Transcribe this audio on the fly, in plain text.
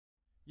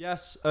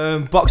Yes,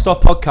 Boxed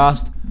Off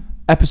Podcast,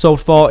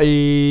 episode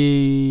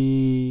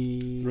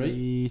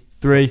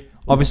 43.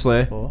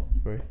 Obviously, 4,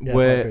 3. Yeah,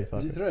 we're 43,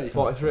 Is it 3?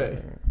 43.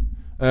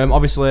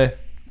 Obviously,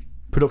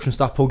 production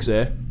staff Pugs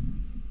here.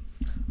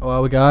 How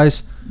are we,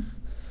 guys?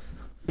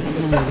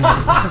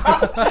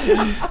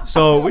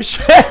 So we're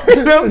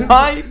sharing a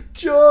mic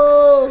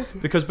Joe!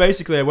 because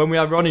basically when we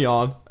had Ronnie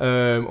on,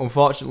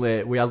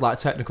 unfortunately we had like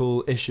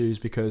technical issues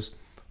because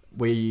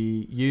we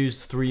used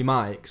 3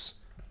 mics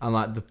and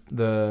like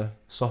the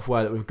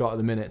software that we've got at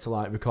the minute to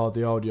like record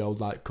the audio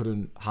like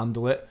couldn't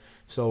handle it.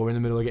 So we're in the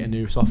middle of getting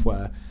new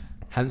software.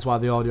 Hence why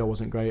the audio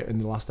wasn't great in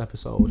the last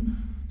episode.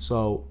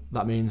 So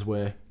that means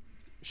we're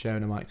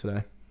sharing a mic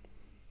today.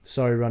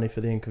 Sorry, Ronnie,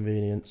 for the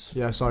inconvenience.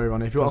 Yeah, sorry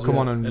Ronnie. If you want to come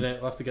on and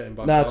We'll have to get him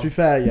back. Nah, to be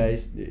fair, yeah,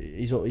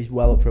 he's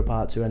well up for a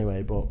part 2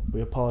 anyway, but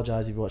we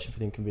apologise if you're watching for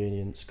the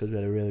inconvenience because we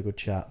had a really good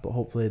chat, but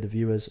hopefully the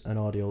viewers and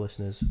audio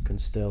listeners can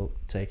still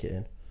take it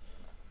in.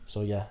 So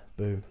yeah,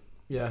 boom.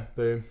 yeah,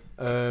 boom.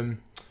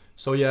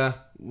 So yeah,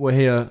 we're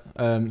here.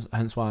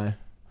 Hence why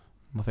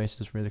my face is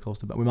just really close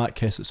to bed. We might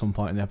kiss at some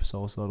point in the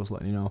episode, so I'll just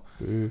letting you know.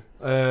 Boo.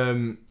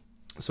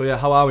 So yeah,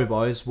 how are we,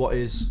 boys? What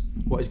is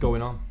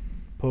going on?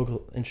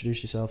 Pug,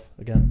 introduce yourself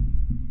again.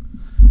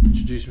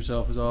 Introduce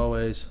myself as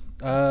always.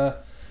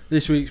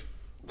 This week's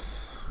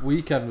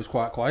weekend was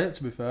quite quiet,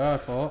 to be fair. I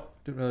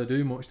thought didn't really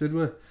do much, did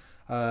we?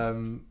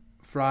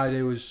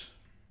 Friday was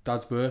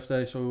Dad's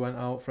birthday, so we went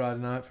out Friday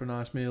night for a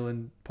nice meal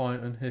in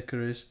Poynton,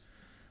 Hickories.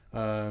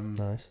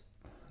 Nice.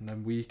 And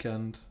then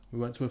weekend we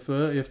went to a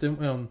 30th, didn't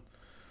we, on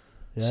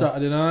Yeah.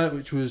 Saturday night,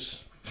 which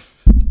was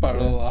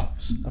barrel of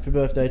laughs. Happy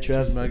birthday, Which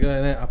was Trev. mega,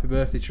 innit? Happy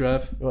birthday,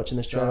 Trev. You're watching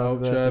this, Trev. Shout Happy out,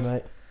 birthday, Trev.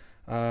 mate.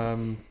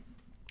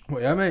 Well,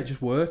 yeah, mate,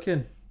 just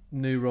working.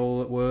 New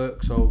role at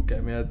work, so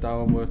getting my head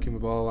down, working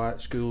with all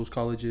like schools,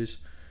 colleges,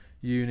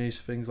 unis,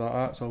 things like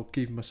that. So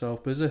keeping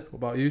myself busy. What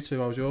about you two?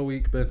 How's your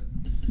week been?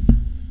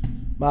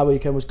 My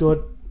weekend was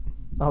good.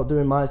 Out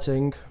doing my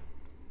thing.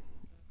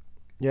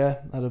 Yeah,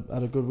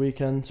 had a good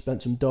weekend.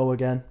 Spent some dough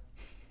again.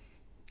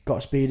 Got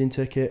a speeding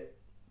ticket.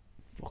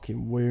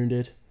 Fucking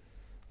wounded.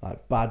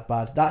 Like bad.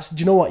 Do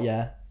you know what?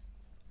 Yeah.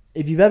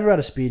 If you've ever had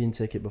a speeding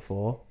ticket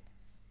before,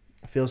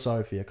 I feel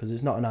sorry for you because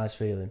it's not a nice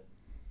feeling.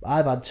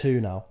 I've had 2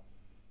 now,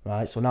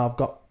 right? So now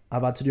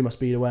I've had to do my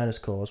speed awareness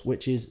course,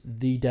 which is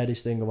the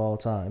deadest thing of all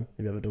time.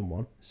 Have you ever done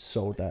one?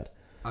 So dead.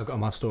 I've got a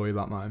mad story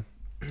about mine.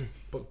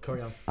 But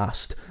carry on.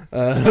 Asked.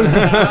 And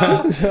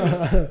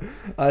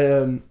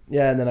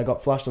then I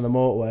got flashed on the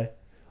motorway.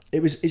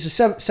 It's a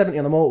 70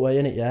 on the motorway,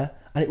 innit, yeah?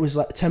 And it was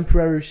like a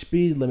temporary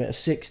speed limit of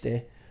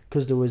 60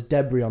 because there was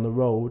debris on the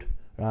road,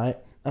 right?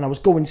 And I was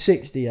going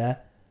 60, yeah?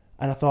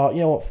 And I thought,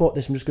 you know what, fuck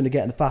this, I'm just going to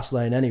get in the fast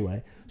lane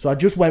anyway. So I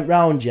just went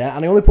round, yeah?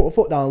 And I only put my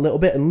foot down a little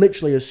bit, and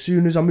literally as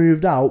soon as I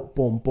moved out,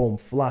 boom, boom,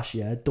 flash,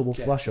 yeah? Double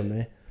flash on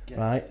me.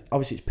 Right,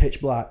 obviously it's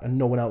pitch black and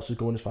no one else was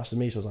going as fast as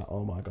me, so I was like,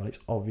 oh my god, it's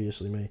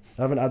obviously me.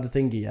 I haven't had the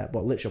thingy yet,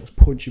 but literally I was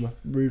punching my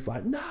roof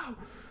like, no.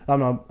 I'm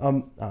not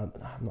even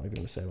going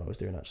to say what I was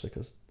doing actually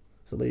because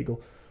it's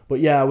illegal. But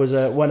yeah, I was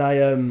when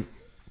I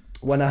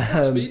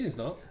Speeding's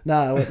not.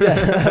 nah,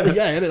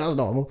 yeah, that's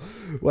normal.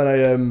 When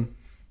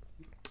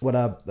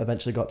I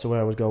eventually got to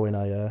where I was going,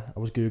 I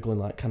was googling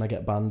like, can I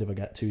get banned if I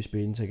get 2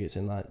 speeding tickets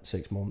in like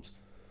 6 months?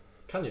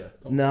 Can you?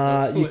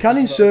 Nah, you can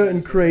in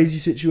certain crazy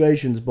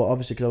situations, but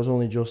obviously because I was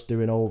only just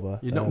doing over.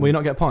 Will you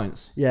not get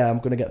points? Yeah, I'm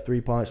going to get 3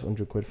 points,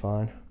 £100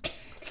 fine.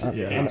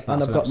 Yeah,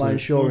 and I've got my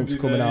insurance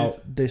Won't be coming made. out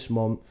this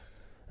month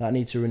that I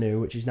need to renew,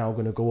 which is now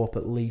going to go up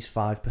at least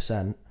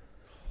 5%.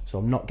 So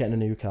I'm not getting a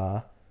new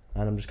car,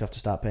 and I'm just going to have to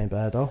start paying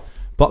bare though.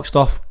 Boxed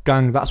Off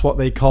gang, that's what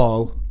they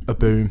call a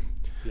boom.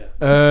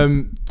 Yeah.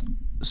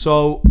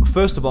 So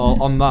first of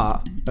all, on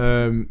that,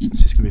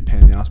 it's just gonna be a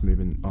pain in the ass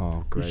moving. Oh,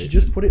 You great. should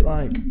just put it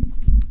like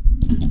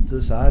to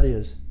the side of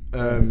yours.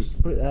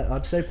 Just put it there.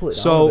 I'd say put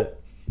it down a bit.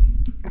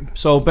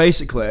 So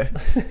basically,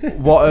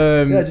 what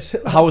Yeah, just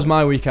hit that. how was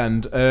my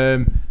weekend?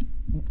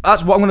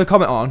 That's what I'm gonna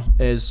comment on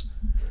is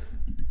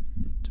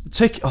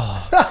ticket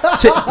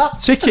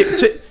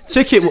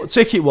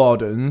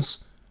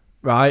wardens,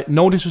 right?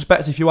 No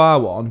disrespect if you are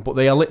one, but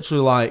they are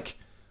literally like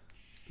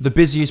the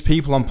busiest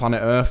people on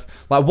planet Earth.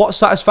 Like, what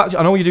satisfaction?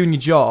 I know you're doing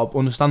your job,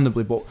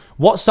 understandably, but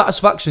what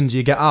satisfaction do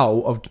you get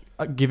out of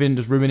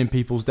just ruining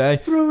people's day?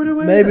 Throw it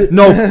away. Maybe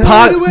No, Throw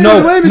it away,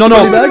 Mr.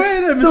 Moneybags.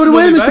 Throw it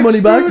away, Mr.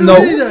 Moneybags.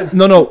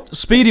 No.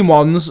 Speeding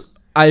ones,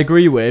 I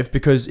agree with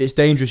because it's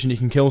dangerous and you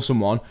can kill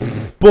someone.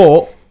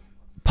 But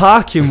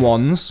parking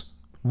ones,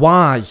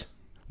 why?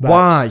 Right.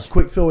 Why?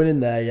 Quick throwing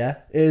in there, yeah.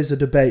 Here's a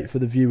debate for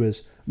the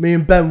viewers. Me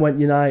and Ben went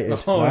United.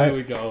 Oh, right? here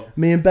we go.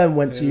 Me and Ben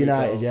went to Here we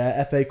United, go.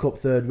 yeah. FA Cup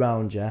 3rd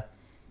round, yeah.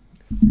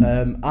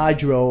 I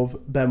drove.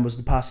 Ben was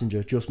the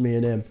passenger, just me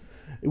and him.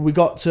 We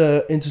got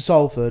into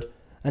Salford,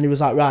 and he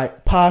was like,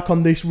 "Right, park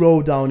on this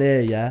road down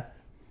here, yeah."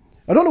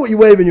 I don't know what you're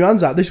waving your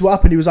hands at. This is what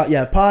happened. He was like,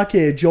 "Yeah, park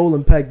here." Joel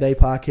and Peg, they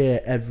park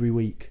here every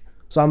week.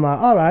 So I'm like,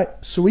 "All right,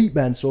 sweet,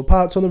 Ben." So I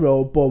parked on the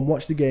road. Boom,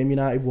 watched the game.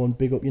 United won.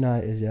 Big up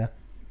United, yeah.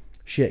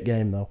 Shit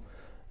game though.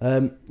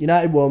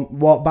 United won.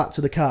 Walked back to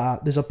the car.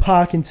 There's a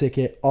parking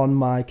ticket on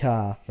my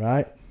car,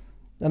 right?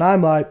 And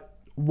I'm like,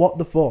 what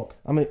the fuck?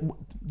 I mean,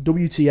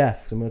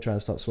 WTF? I'm gonna try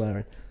and stop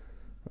swearing.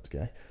 That's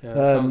gay. Yeah,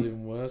 that sounds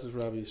even worse. I'd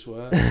rather you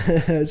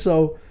swear.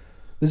 So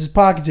there's this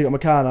parking ticket on my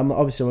car, and I'm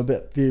a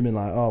bit fuming,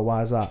 like, oh,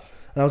 why is that?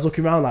 And I was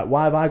looking around like,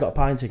 why have I got a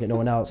parking ticket, no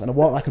one else? And I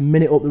walked like a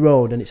minute up the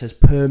road, and it says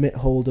permit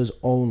holders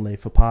only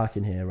for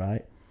parking here,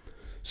 right?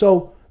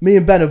 So me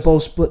and Ben have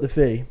both split the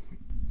fee.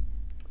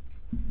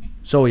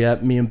 So yeah,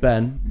 me and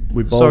Ben,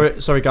 we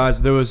both. Sorry guys.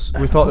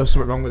 We thought there was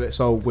something wrong with it,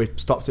 so we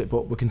stopped it,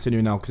 but we're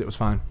continuing now because it was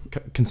fine.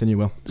 Continue,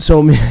 Will.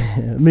 So me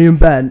and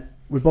Ben,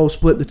 we both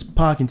split the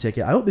parking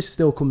ticket. I hope this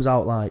still comes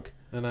out like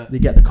they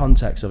get the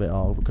context of it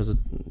all, because I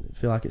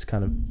feel like it's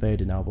kind of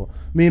faded now. But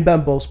me and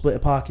Ben both split a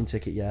parking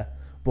ticket, yeah.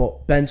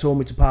 But Ben told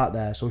me to park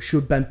there, so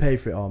should Ben pay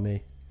for it or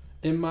me?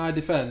 In my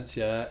defence,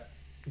 yeah,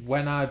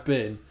 when I've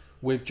been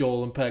with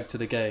Joel and Peg to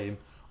the game,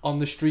 on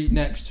the street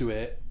next to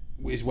it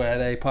is where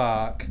they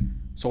park.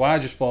 So I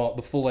just thought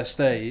the full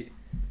estate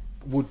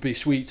would be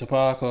sweet to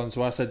park on.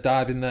 So I said,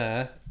 dive in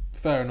there.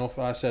 Fair enough,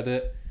 I said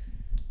it.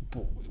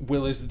 But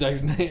Will is the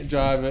designated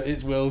driver.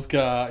 It's Will's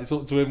car. It's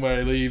up to him where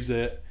he leaves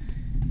it.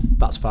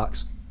 That's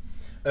facts.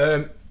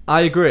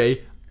 I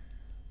agree.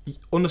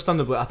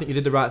 Understandably, I think you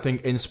did the right thing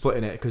in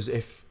splitting it, because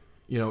if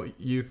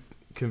you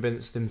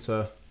convinced him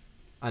to,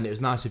 and it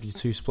was nice if you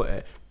two split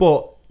it.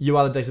 But you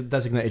are the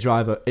designated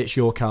driver. It's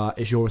your car.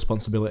 It's your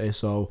responsibility.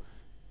 So,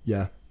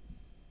 yeah.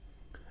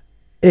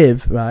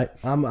 Right,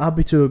 I'm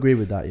happy to agree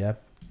with that, yeah.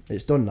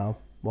 It's done now.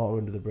 Water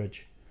under the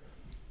bridge.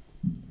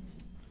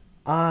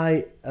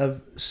 I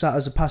have sat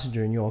as a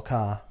passenger in your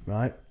car,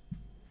 right?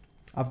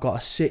 I've got a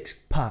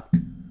 6-pack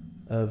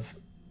of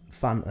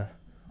Fanta.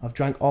 I've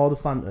drank all the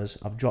Fantas.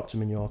 I've dropped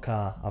them in your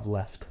car. I've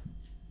left.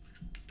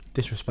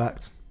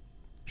 Disrespect.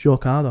 It's your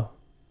car, though.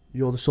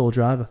 You're the sole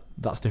driver.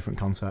 That's different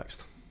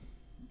context.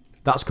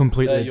 That's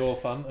completely. They're your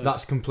Fantas.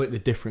 That's completely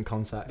different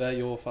context. They're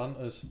your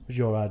Fantas. It was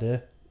your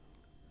idea.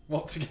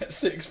 What, to get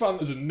 6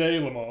 Fantas and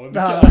nail them all? And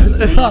Nah, just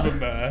leave them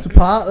there? To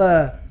park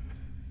there.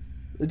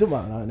 It don't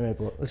matter now anyway,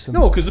 but listen.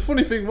 No, because the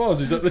funny thing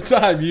is at the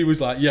time you was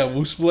like, yeah,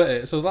 we'll split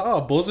it. So I was like,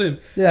 oh, buzzing.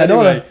 Yeah,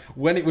 anyway,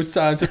 when it was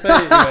time to pay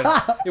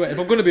it, he went, if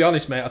I'm going to be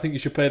honest, mate, I think you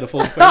should pay the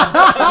full thing.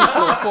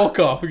 Fuck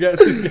off and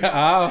get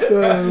out.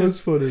 It was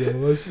funny though, it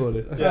was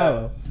funny. Yeah.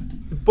 Well.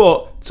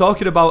 But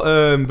talking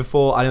about,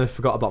 before I nearly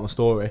forgot about my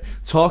story,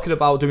 talking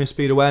about doing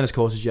speed awareness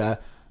courses, yeah,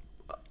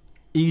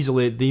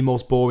 easily the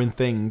most boring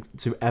thing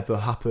to ever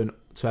happen,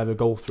 to ever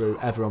go through,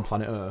 ever on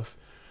planet Earth.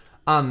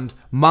 And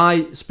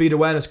my speed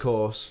awareness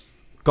course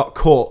got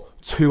cut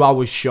 2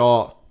 hours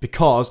short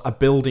because a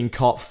building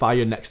caught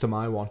fire next to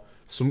my one.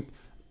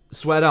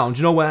 Swear down. Do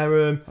you know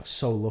where? That's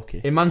so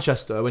lucky. In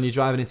Manchester, when you're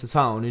driving into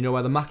town, you know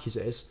where the Mackey's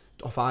is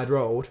off Hyde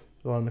Road.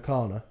 The one in the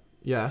corner.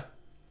 Yeah.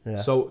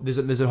 Yeah. So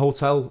there's a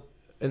hotel,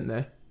 isn't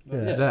there? Yeah,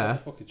 Yeah. it's There. like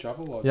a fucking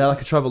travel lodge. Yeah,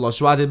 like a travel lodge.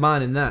 So I did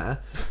mine in there,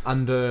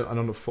 and I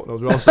don't know fuck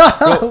knows.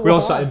 We all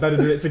sat in bed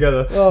and did it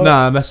together. Oh.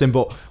 Nah, I'm messing.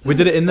 But we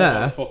did it in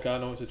there. Fuck, I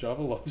know it's a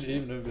travel lodge. You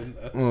even have been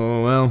there.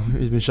 Oh well,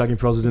 he's been shagging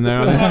prozzies in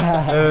there,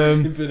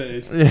 hasn't he?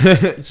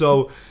 Infinities.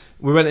 So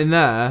we went in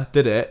there,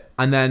 did it,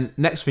 and then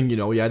next thing you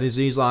know, yeah, there's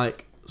these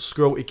like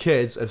scroty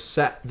kids have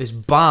set this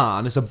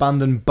barn, this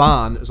abandoned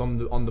barn that's on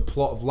the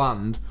plot of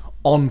land,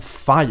 on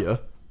fire.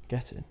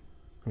 Get it.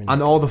 I mean,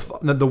 And all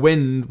the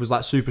wind was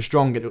like super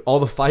strong, and all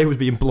the fire was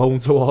being blown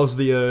towards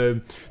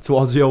the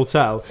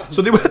hotel.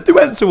 So they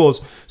went to us.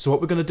 So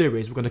what we're gonna do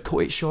is we're gonna cut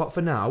it short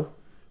for now,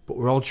 but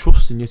we're all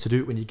trusting you to do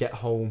it when you get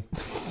home,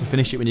 to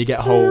finish it when you get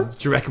home.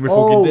 Do you reckon we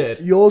fucking did?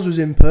 Yours was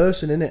in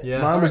person, innit?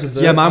 Yeah. Mine was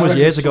a Yeah, mine was I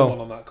reckon years ago.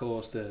 Someone on that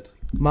course did.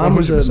 Mine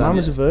was a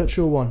 100%,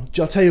 virtual one.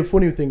 I'll tell you a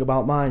funny thing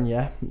about mine,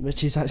 yeah,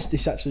 which is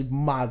actually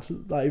mad.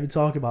 Like even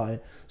talk about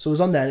it. So I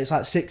was on there, and it's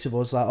like 6 of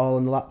us, like all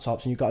on the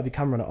laptops, and you've got to have your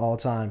camera on at all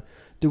time.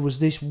 There was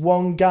this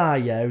one guy,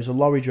 yeah, who was a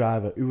lorry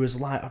driver, who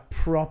was like a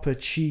proper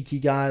cheeky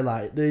guy.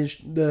 Like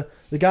the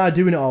guy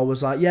doing it all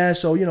was like, yeah,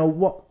 so you know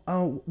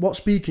what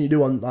speed can you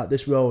do on like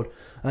this road?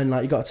 And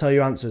like you got to tell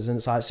your answers, and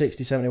it's like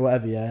 60, 70,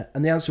 whatever, yeah.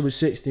 And the answer was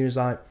 60. He was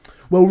like,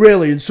 well,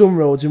 really, in some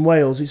roads in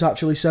Wales, it's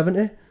actually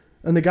 70.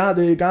 And the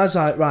guy's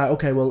like, right,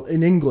 okay, well,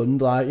 in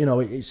England, like, you know,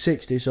 it's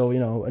 60, so, you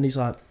know, and he's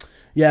like,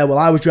 yeah, well,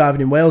 I was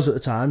driving in Wales at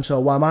the time, so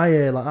why am I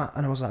here like that?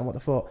 And I was like, what the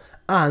fuck?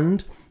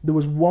 And there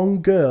was one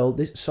girl,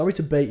 sorry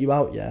to bait you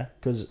out, yeah,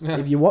 because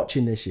if you're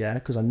watching this, yeah,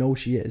 because I know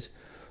she is,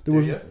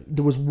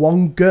 there was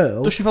one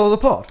girl. Does she follow the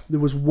pod? There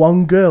was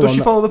one girl. Does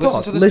she follow the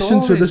pod?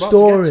 Listen to the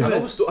story. I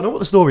know what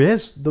the story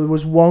is. There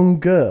was one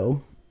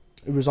girl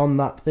who was on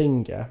that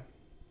thing, yeah.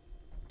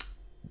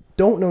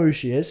 Don't know who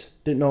she is,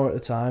 didn't know her at the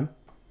time.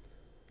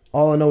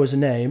 All I know is her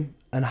name,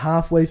 and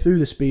halfway through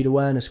the speed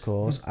awareness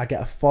course, I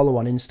get a follow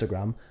on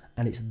Instagram,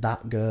 and it's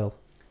that girl.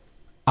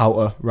 Out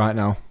her right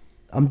now.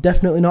 I'm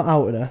definitely not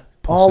outing her.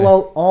 Pussy.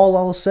 All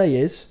I'll say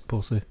is,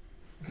 Pussy.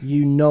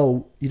 you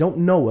don't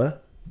know her,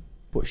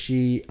 but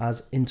she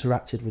has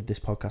interacted with this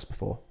podcast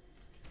before.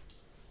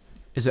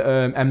 Is it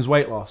M's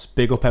weight loss?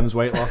 Big up M's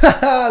weight loss.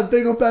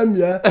 Big up M,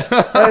 yeah.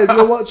 Hey, if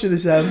you're watching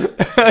this, M,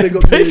 big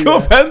up Big you,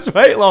 up yeah. M's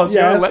weight loss.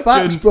 Yeah, You're a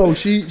facts, legend. bro.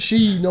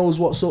 She knows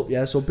what's up,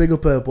 yeah. So big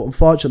up her, but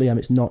unfortunately, Em,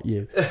 it's not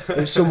you.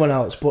 It's someone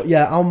else. But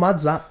yeah, how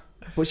mad's that?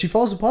 But she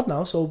follows the pod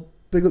now, so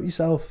big up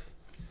yourself.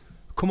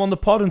 Come on the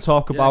pod and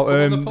talk about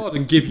come on the pod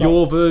and give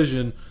your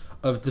version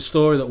of the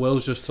story that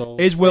Will's just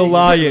told. Is Will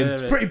lying?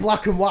 It's pretty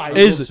black and white.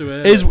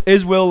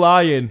 Is Will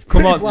lying?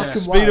 Come on, black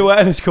and speed white.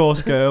 awareness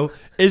course, girl.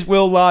 Is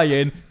Will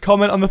lying?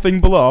 Comment on the thing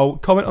below.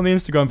 Comment on the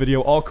Instagram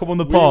video, or come on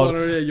the We want pod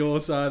to hear your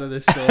side of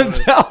this and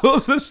story. tell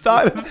us the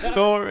start of the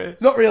story.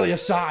 It's not really a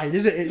side,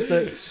 is it? It's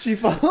that she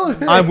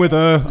followed. I'm with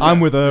her. I'm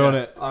with her on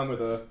it. I'm with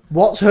her.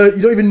 What's her?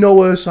 You don't even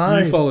know her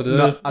side. You followed her.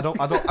 No, I don't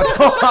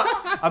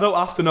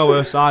have to know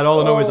her side.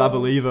 All I know is I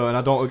believe her, and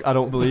I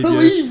don't believe you.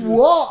 Believe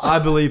what? I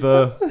believe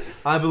her.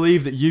 I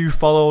believe that you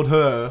followed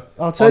her.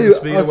 I'll tell on you. the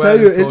speed I'll tell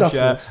you. It awareness is course,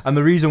 afterwards. And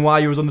the reason why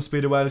you was on the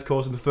speed awareness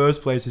course in the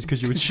first place is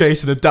because you were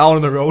chasing her down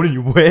on the road in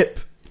your whip.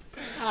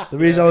 The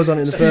reason I was on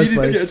it in the first You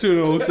need to place. get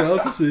to an hotel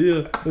to see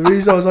her. The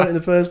reason I was on it in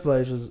the first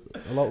place was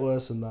a lot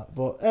worse than that.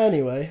 But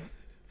anyway,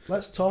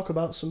 let's talk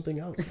about something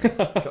else.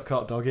 Got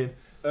caught dogging.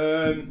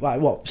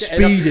 Like what? Getting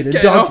Speeding and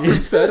getting off dogging.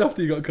 and fed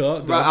after you got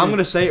caught. Right, I'm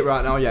gonna say it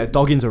right now. Yeah,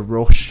 dogging's a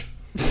rush.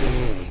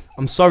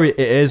 I'm sorry, it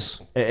is.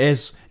 It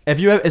is.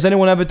 Has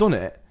anyone ever done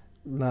it?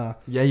 Nah.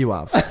 Yeah, you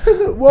have.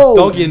 Whoa.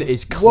 Dogging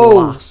is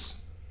Whoa. class.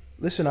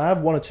 Listen, I have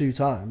 1 or 2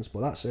 times,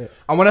 but that's it.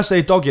 And when I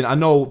say dogging, I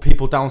know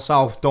people down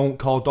south don't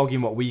call dogging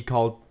what we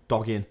call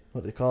dogging.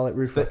 What do they call it?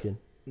 Roof racking.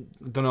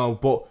 Don't know,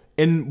 but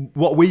in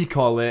what we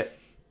call it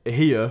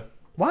here.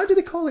 Why do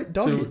they call it So,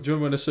 dogging? do you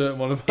remember when a certain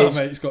one of our It's-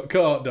 mates got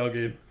caught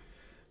dogging?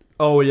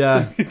 Oh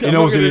yeah, he I'm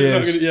knows not who he gonna-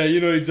 not is. gonna- yeah,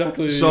 you know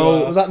exactly who So-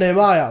 you are. Was that near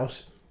my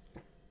house?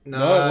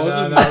 No, it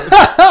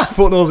wasn't.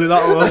 Foot knows who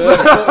that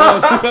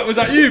was. Was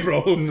that you,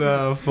 bro?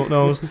 No, foot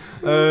knows.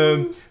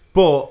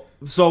 But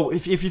so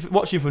if you're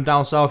watching from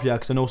down south, yeah,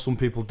 because I know some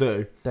people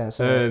do.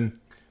 That's it.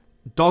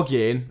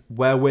 Dogging,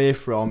 where we're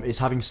from, is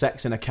having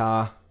sex in a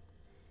car.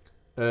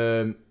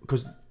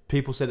 Because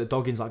people say that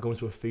dogging's like going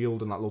to a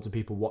field and like loads of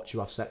people watch you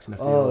have sex in a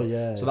field. Oh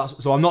yeah.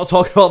 So I'm not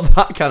talking about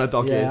that kind of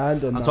dogging. Yeah, I'm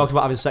done I'm that. talking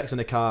about having sex in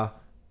a car.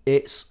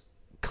 It's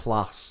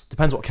class.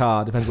 Depends what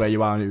car, depends where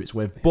you are and who it's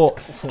with.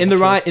 But in the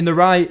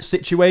right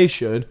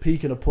situation,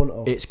 Peeking a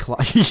punto. it's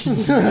class. Peak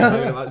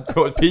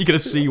at a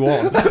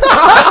C1.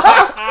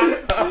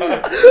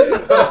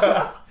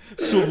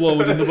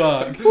 Subload in the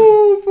back.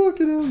 Oh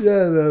fucking hell!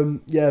 Yeah,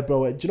 yeah,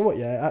 bro. Do you know what?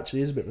 Yeah, it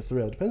actually is a bit of a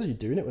thrill. Depends who you're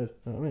doing it with.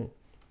 You know what I mean?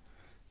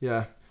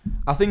 Yeah,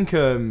 I think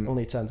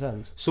Only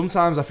 10-10s.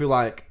 sometimes I feel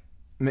like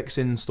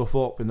mixing stuff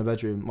up in the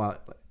bedroom, like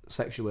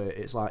sexually,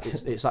 it's like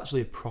it's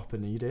actually proper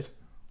needed.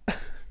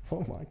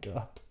 Oh my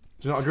god,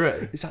 Do you not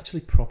agree? it's actually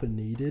proper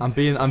needed. I'm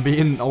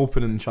being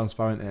open and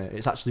transparent here.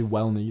 It's actually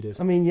well needed.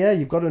 I mean, yeah,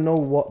 you've got to know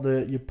what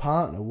your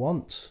partner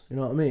wants. You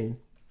know what I mean?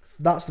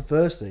 That's the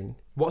first thing.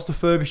 What's the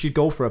furthest you'd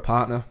go for a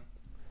partner?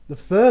 The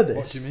furthest.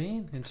 What do you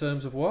mean? In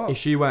terms of what? If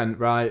she went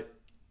right,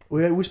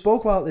 We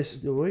spoke about this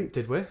the other week.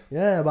 did we?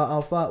 Yeah, about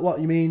how far. What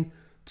you mean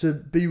to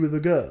be with a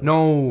girl?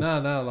 No.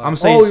 No, like, I'm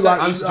saying. Oh,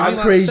 like, I'm, like I'm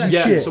crazy sex.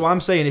 yeah. shit. So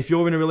I'm saying if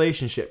you're in a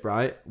relationship,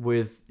 right,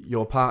 with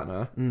your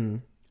partner,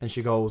 and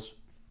she goes,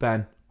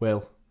 Ben,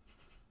 Will,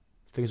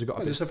 things have got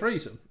a Is bit. this a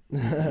threesome?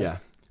 Yeah.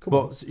 Come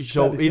on. But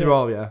so Better be either fair.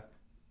 or, yeah.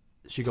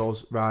 She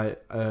goes, right.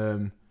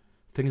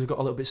 Things have got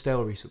a little bit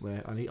stale recently.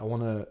 I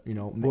want to,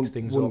 mix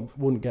things up.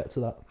 Wouldn't get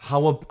to that.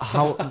 How?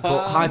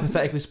 But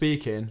hypothetically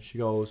speaking, she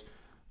goes,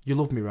 "You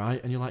love me,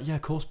 right?" And you're like, "Yeah,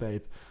 of course,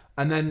 babe."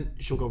 And then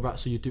she'll go, "Right,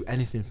 so you do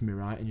anything for me,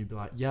 right?" And you'd be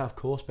like, "Yeah, of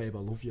course, babe,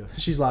 I love you."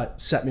 She's like,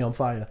 set me on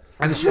fire.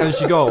 And she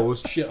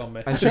goes, Shit on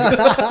me. and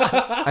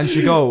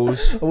she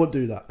goes, I won't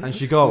do that. and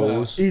she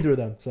goes, Either of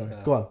them. Sorry.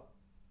 Yeah. Go on.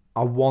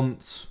 "I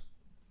want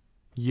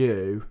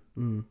you."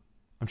 Mm.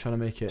 I'm trying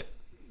to make it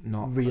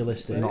not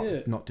Realistic.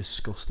 not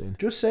disgusting.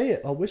 Just say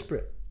it. I'll whisper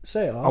it.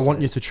 Say it. I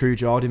want you to True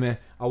Geordie me.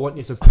 I want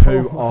you to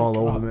poo Oh my all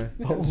God. over me.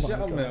 Oh my Shit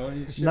on me. God. why don't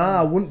you shit Nah, I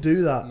on me? wouldn't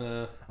do that.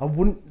 Nah. I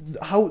wouldn't.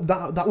 How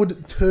that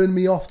would turn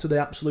me off to the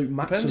absolute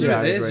Depends maximum. who Yeah,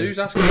 I it is. agree. Who's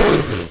asking?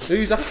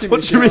 Who's asking? What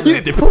me do shit you on mean? me?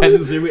 It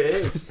depends who it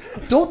is.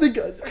 Don't think,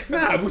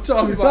 Nah, we're To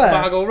talking be about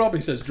fair- Margot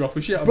Robbie says drop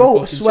a shit on bro. my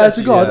fucking Swear chest.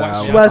 to God. Yeah,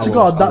 Swear to I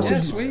God. will. That's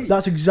Yeah, sweet.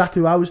 that's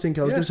exactly what I was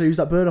thinking. I was Yeah. gonna say, who's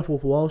that bird off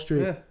Wolf of Wall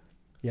Street? Yeah,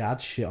 Yeah,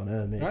 I'd shit on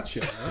her, mate. I'd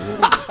shit on her.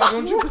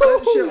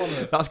 100% shit on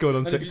her. That's going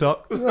on And if you-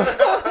 TikTok.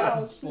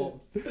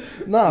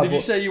 Nah, If you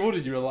but say you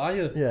wouldn't, you're a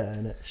liar. yeah,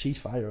 innit? She's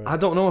fire. I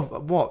don't know if,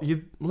 what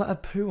you let her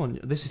poo on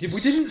you. This is We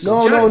didn't.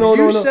 No, Jack, no,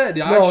 you no. said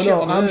No, I shit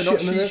no, on her, I'm not shitting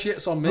she on her.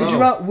 shits on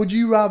me. Would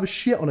you rather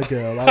shit on a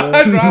girl or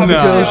I'd rather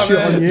No. girl shit shit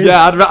on on her. you?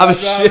 Yeah, I'd rather I'd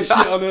rather shit.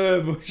 shit on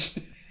her, but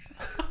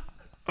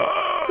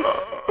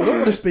I don't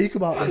want to speak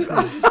about this,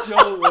 man.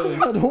 Joel,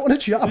 I don't want to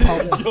chat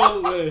about it.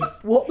 Joel,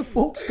 What the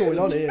fuck's going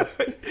on here?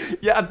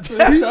 Yeah,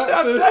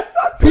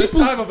 First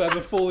time I've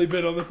ever fully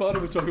been on the pod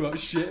and we're talking about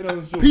shitting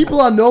on someone.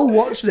 People I know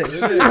watch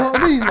this. You know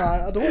what I mean? Like,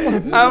 I don't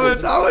want to.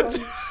 I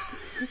would.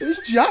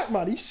 It's Jack,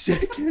 man. He's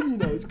sick,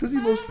 it's because he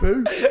loves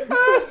poo.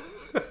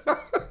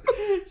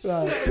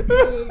 Right.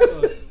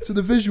 To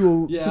the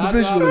visual. Yeah, to the I'd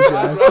visuals, rather, yeah.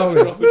 I'd rather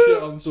Sorry. drop a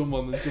shit on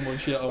someone than someone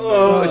shit on me.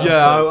 Oh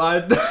yeah, I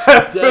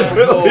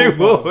definitely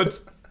would.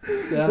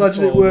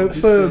 Imagine it weren't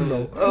firm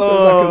though.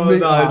 Oh, Like a meat-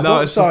 no, Ah, no,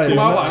 don't- it's sorry. just Come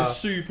too out much. like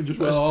soup and just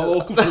went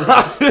all over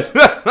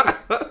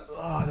it.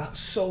 Oh, That's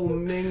so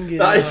minging.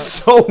 That is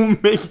so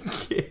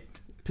minging.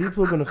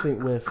 People are gonna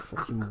think we're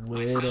fucking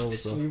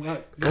weirdos. We Though.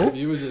 might get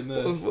viewers in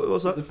this.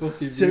 What's that? The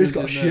fucking Siri's viewers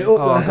got in shit there. up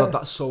Oh there. god,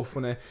 that's so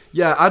funny.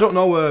 Yeah, I don't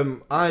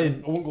know.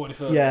 I won't go any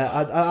further. Yeah,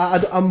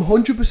 I'm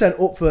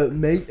 100% up for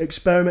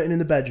experimenting in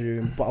the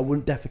bedroom, but I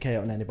wouldn't defecate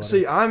on anybody.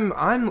 See, I'm.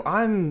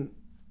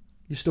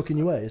 You're stuck in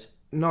your ways.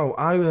 No,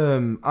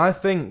 I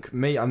think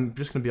I'm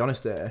just gonna be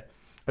honest here.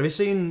 Have you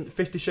seen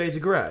 50 Shades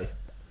of Grey?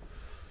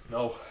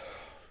 No.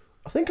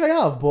 I think I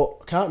have, but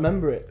I can't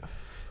remember it.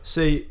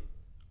 See,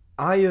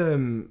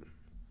 I'm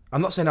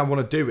not saying I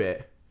want to do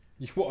it.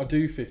 You want to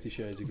do 50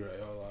 Shades of Grey,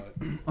 or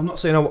like? I'm not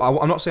saying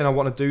I'm not saying I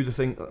want to do the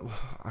thing.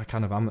 I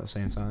kind of am at the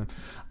same time.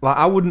 Like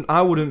I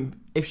wouldn't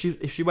if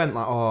she went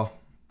like, oh,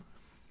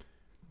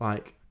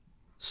 like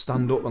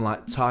stand up and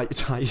like tie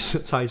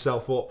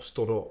yourself up,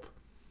 stood up.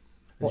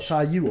 What,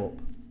 tie you up?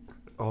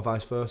 Or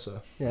vice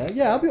versa.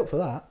 Yeah, I'll be up for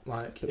that.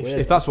 Like Bit weird.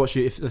 if that's what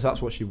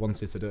she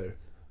wanted to do.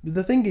 But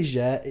the thing is,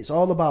 yeah, it's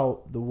all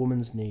about the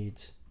woman's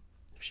needs.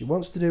 If she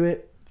wants to do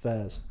it,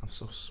 fairs. I'm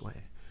so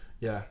sweaty.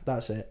 Yeah.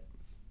 That's it.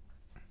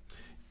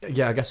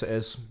 Yeah, I guess it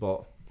is,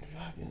 but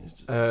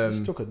This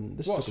Um, took a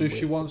What? So if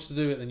she weird- wants to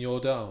do it, then you're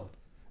down.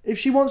 If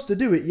she wants to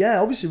do it,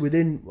 yeah, obviously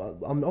within. Well,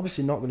 I'm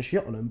obviously not going to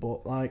shit on him,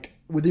 but like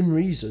within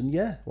reason,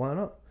 yeah, why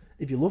not?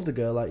 If you love the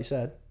girl, like you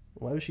said,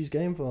 whatever she's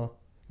game for.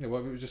 Yeah,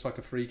 what if it was just like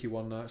a freaky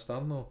one night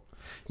stand though?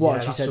 What? Yeah,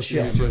 and she that's said just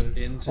shit. She was just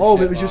into Oh,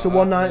 shit it was just like a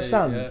one-night that,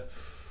 stand? Yeah.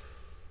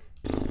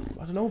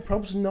 I don't know.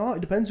 Probably not.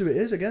 It depends who it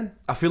is. Again,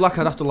 I feel like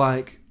I'd have to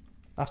like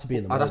I have to be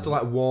in the. I'd have to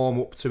like warm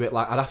up to it.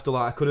 Like I'd have to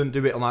like I couldn't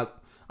do it on like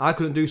I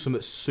couldn't do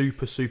something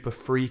super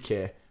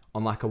freaky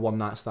on like a one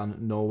night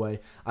stand. No way.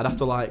 I'd have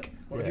to like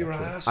What if Yeah, you're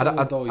true. an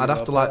asshole though? I'd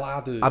have to like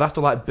I'd have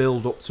to like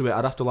build up to it.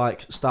 I'd have to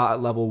like start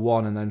at level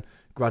 1 and then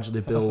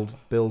gradually build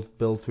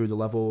through the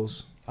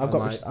levels. I've And,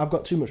 got like, I've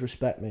got too much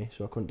respect, me,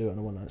 so I couldn't do it on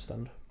a one night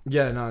stand.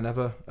 yeah, no,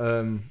 never.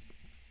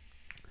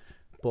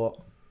 But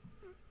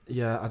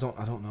yeah, I don't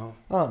know.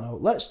 I don't know.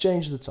 Let's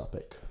change the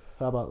topic.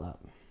 How about that?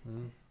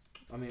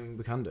 I mean,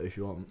 we can do if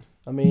you want.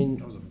 I mean,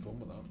 I was having fun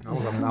with that.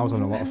 I was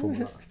having a lot of fun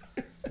with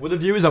that. Were the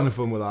viewers having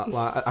fun with that?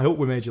 Like, I hope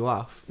we made you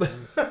laugh.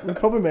 we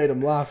probably made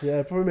them laugh.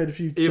 Yeah, probably made a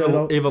few turn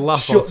off, Either laugh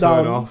or shut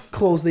turn down, off.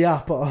 close the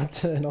app, or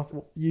turn off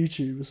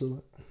YouTube or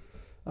something.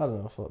 I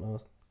don't know. Fuck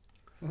knows.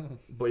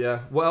 But yeah,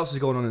 what else is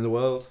going on in the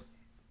world?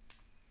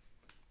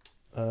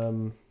 I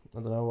don't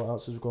know what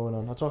else is going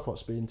on. I talk about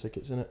speeding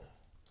tickets, innit?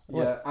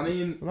 Yeah, I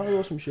mean, I'm not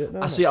gonna some shit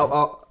now. I see.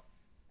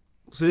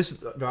 So this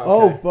is right,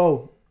 Oh, okay.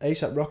 bro,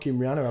 ASAP Rocky and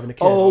Rihanna having a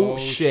kid. Oh, Oh,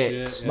 shit. shit.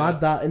 It's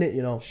mad that, innit?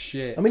 You know.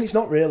 Shit. I mean, it's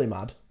not really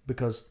mad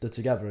because they're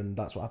together and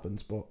that's what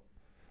happens. But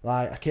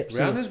like, I kept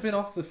seeing. Rihanna's been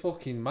off the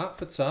fucking map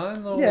for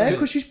time though. Yeah,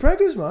 because she's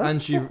preggers, man.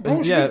 And she, Bro,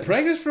 she's yeah, been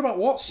pregnant for about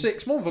what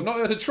 6 months? I've not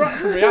heard a track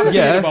from Rihanna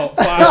Yeah. in about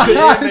 5 years.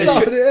 That's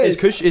what it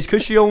is. it's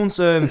because she owns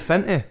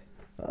Fenty.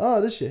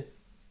 Oh, does she?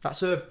 That's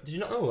her. Did you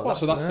not know that? Well,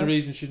 so that's the Yeah.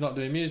 reason she's not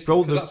doing music. Bro,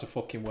 Because the- that's a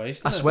fucking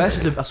waste. I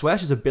Isn't it? swear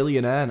she's a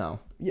billionaire now.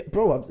 Yeah,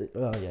 bro. Oh,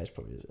 yeah, she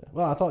probably is. Yeah.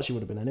 Well, I thought she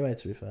would have been anyway.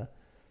 To be fair.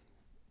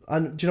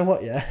 And do you know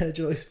what? Yeah, do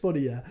you know what's funny?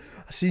 Yeah,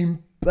 I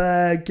seen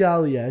Bear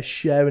Gal, yeah,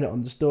 sharing it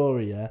on the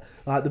story. Yeah,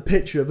 like the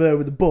picture of her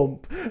with the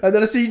bump, and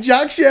then I seen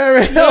Jack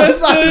sharing. I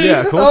was like, Yeah,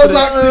 of course I was it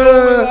like,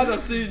 Oh,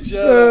 I've seen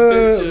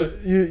that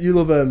picture. you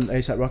love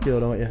ASAP Rocky, though,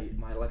 don't you?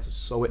 My legs are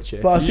so itchy.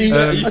 But I seen,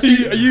 Are I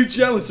seen, you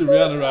jealous of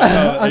Rihanna right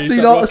now? I seen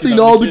A$AP all, I Rocky seen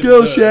having all a the kid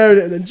girls with her? sharing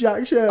it, and then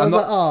Jack sharing. I was I'm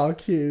like, oh,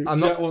 cute. I'm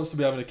Jack not. wants to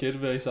be having a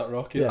kid with A$AP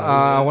Rocky. Yeah. that's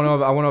I what it want is.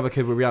 to. I want to have a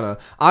kid with Rihanna.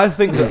 I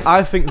think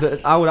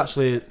that I would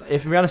actually.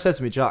 If Rihanna said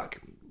to me,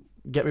 Jack,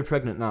 get me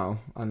pregnant now,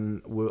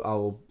 and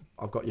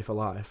I've got you for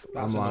life.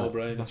 That's I'm a like,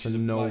 no-brainer. That's She's a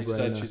like you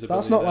said, no-brainer. she's a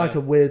That's not like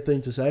a billionaire. weird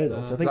thing to say, though.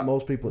 No. I think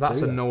most people That's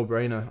do a that.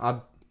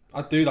 no-brainer.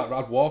 I'd do that.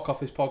 I'd walk off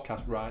this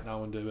podcast right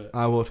now and do it.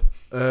 I would.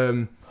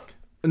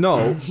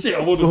 No. Shit, I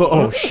wouldn't.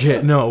 Oh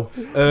shit, no.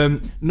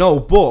 No,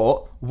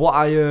 but what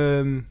I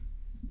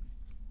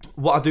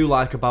do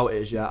like about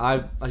it is, yeah,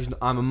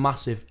 I'm a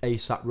massive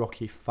A$AP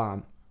Rocky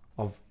fan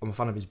I'm a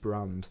fan of his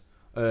brand.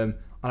 And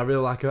I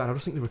really like her, and I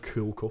just think they're a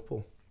cool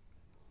couple.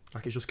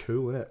 Like, it's just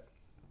cool, isn't it?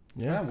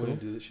 Yeah, I'm cool.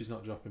 worried that she's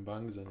not dropping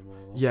bangers anymore.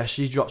 Though. Yeah,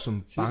 she's dropped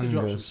some She used to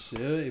drop bangers. some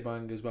dirty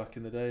bangers back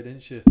in the day,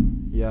 didn't she?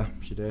 Yeah,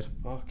 she did.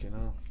 Fucking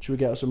hell. Should we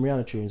get some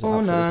Rihanna tunes? that Oh,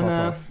 absolutely na pop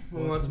na.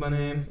 off? What's my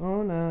name?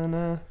 Oh, na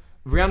na.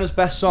 Rihanna's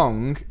best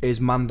song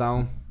is Man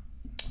Down.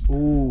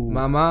 Ooh.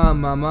 Mama,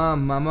 mama,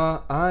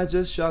 mama, I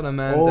just shot a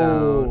man Oh,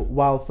 down.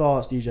 Wild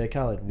Thoughts, DJ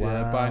Khaled.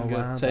 Yeah, Wow, banger.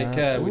 wow, Take wow.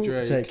 Care with Ooh,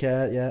 Drake. Take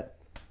Care, yeah.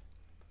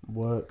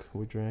 Work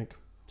with Drake.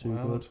 Too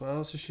Well, good. what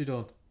else has she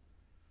done?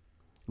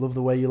 Love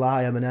the Way You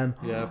Lie, Eminem.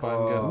 Yeah,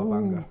 banger. Oh,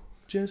 banger. Ooh,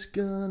 just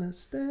gonna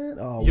stand.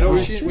 Oh, You know, wow.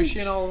 Was she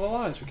in all of the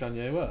lines with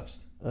Kanye West?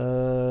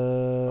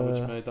 I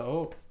just made that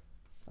up.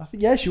 I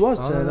think, yeah, she was.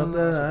 Oh, Turn up the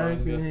that's a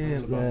lights. banger, Yeah,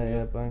 that's a banger.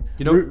 yeah, bang.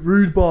 You know,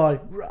 Rude Boy.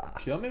 Rah.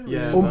 Can you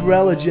Yeah, remember?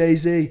 Umbrella,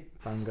 Jay-Z.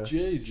 banger.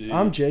 Jay-Z.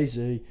 I'm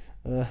Jay-Z.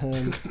 You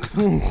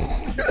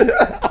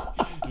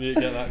need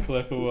to get that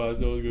clip, otherwise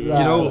no one's going to You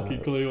know- have a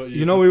fucking clue what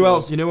You know who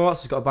else? You know who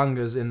else has got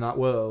bangers in that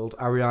world?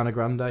 Ariana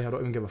Grande. I don't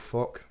even give a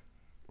fuck.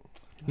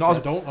 Not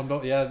as I'm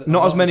not. Yeah.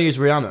 not as many as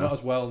Rihanna. Not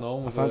as well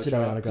known. I with fancied her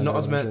Ariana track. Grande Not when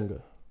as I was many-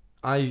 younger.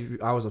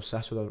 I was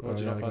obsessed with her. Oh,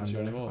 do you not Ariana fancy her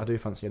Grande. anymore? I do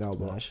fancy her now,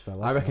 but Nah, she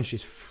fell I off, reckon man.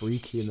 she's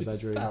freaky in the She's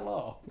bedroom. fell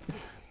off.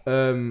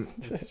 Um,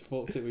 She's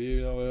fucked it with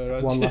you now.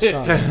 Hasn't One she?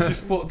 last time. She's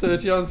fucked her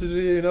chances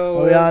with you now.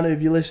 Oh, Rihanna,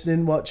 if you're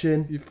listening,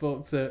 watching, You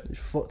fucked it. you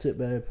fucked it,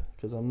 babe.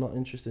 Because I'm not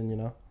interested in you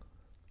know.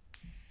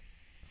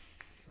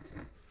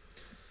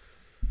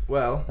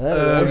 well,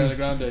 Ariana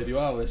Grande, if you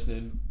are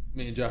listening,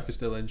 me and Jack are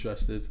still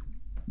interested.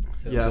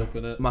 Hit Yeah. us up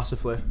in it.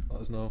 massively.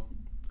 Let us know.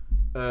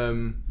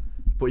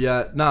 But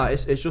yeah, nah,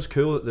 it's just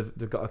cool that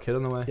they've got a kid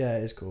on the way. Yeah,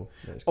 it is cool.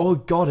 It is cool. Oh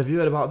God, have you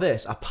heard about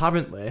this?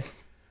 Apparently,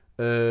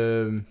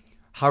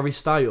 Harry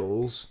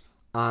Styles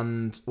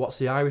and what's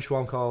the Irish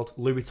one called?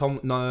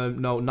 No,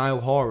 Niall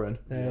Horan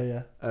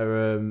Yeah.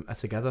 are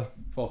together.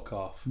 Fuck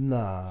off.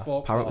 Nah.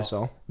 Fuck Apparently off.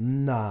 so.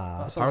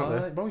 Nah. That's Apparently.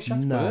 alright. Bro, he's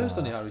shagged Nah. first,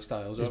 doesn't he, Harry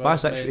Styles? He's Or have I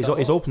just bisexual. made He's, that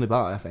he's up? openly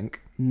bi, I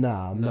think.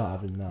 Nah, I'm No, not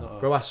having that. no.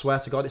 Bro, I swear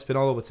to God, it's been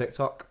all over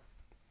TikTok.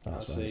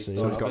 That's I what I see. see.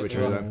 So it's gotta be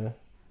true then.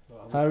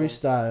 I'm Harry not-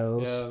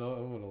 Styles. Yeah, no,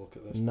 I'm gonna look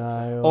at this.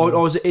 Niall.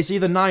 Or is it's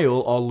either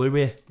Niall or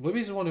Louis.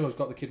 Louis is the one who's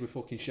got the kid with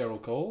fucking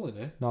Cheryl Cole, isn't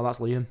he? No, that's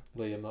Liam.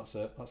 Liam, that's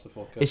it. That's the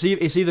fucker.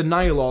 It's either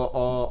Niall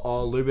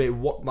or Louis.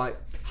 What like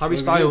Harry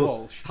Louis Styles?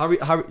 Walsh. Harry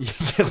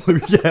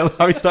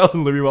Harry Styles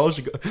and Louis Walsh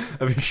have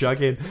been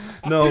shagging.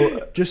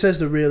 No, Just says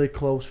they're really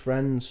close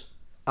friends.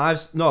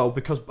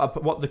 because what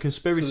the So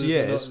conspiracy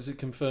there's is. is it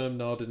confirmed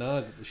nor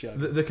denied that the shag?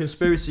 The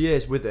conspiracy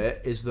is with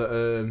it is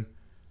that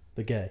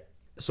They're gay.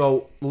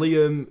 so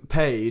Liam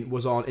Payne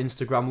was on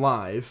Instagram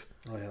Live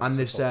Oh, yeah, and that's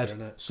they've a fucker, said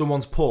innit?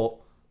 someone's put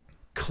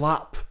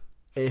clap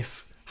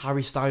if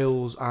Harry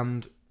Styles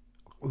and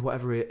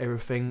whatever are a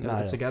thing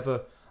Niall. are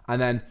together, and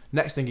then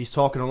next thing he's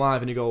talking on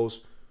live and he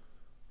goes,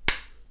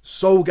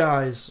 "So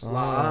guys," Oh,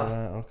 like that.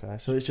 right, okay.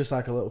 So it's just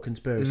like a little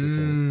conspiracy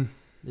thing.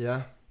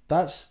 Yeah,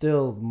 That's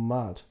still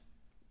mad.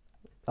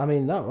 I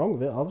mean, not wrong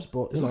with it, obviously,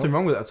 but there's you nothing know,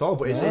 wrong with it at all.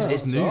 But it's No,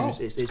 it's not at all. news.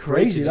 It's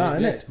crazy breaking that,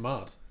 news. Yeah, innit? it's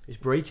mad. It's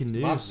breaking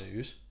Mad news.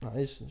 news. that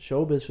is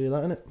showbiz for you,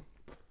 that, innit?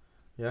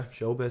 Yeah,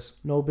 showbiz.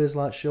 No biz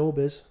like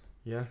showbiz.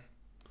 Yeah.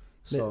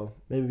 So,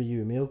 Maybe you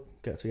and me'll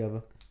get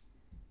together.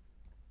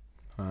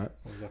 alright.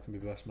 Oh, that can be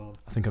best man.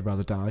 I think I'd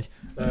rather die.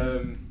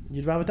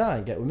 You'd rather die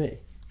and get with me?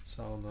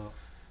 Sound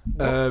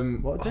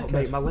that. What a dickhead.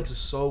 mate, my legs are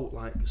so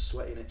like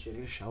sweaty and itchy. I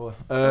need a shower.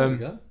 Sounds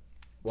again.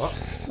 What?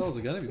 Sounds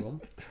again if you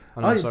want.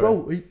 I know, Hey, sorry.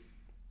 bro,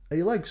 are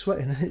your legs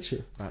sweating and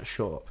itchy? Right,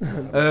 shut up.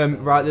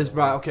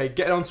 Right. Okay,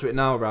 getting onto it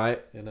now.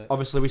 Right. Innit?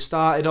 Obviously, we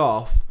started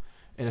off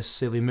in a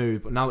silly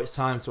mood, but now it's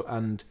time to.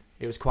 And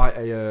it was quite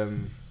a.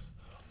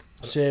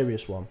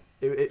 Serious one.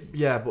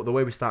 Yeah, but the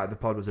way we started the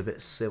pod was a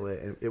bit silly.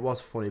 It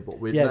was funny, but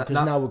we. Yeah,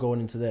 because now we're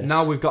going into this.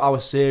 Now we've got our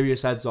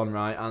serious heads on,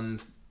 right?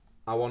 And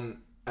I want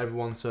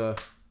everyone to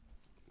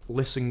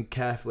listen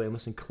carefully and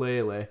listen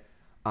clearly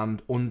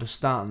and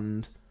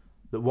understand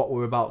that what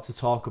we're about to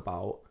talk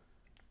about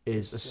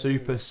is a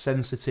super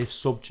sensitive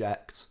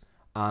subject,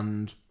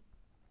 and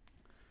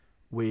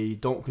we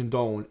don't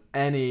condone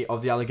any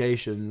of the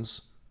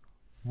allegations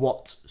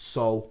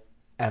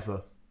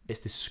whatsoever. It's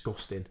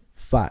disgusting.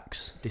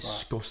 Facts.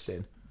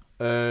 Disgusting.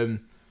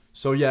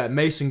 So yeah,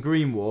 Mason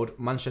Greenwood,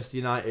 Manchester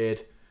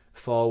United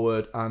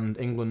forward and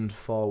England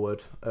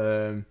forward,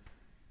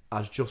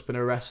 has just been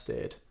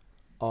arrested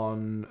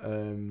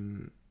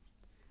on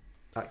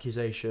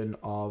accusation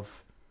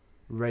of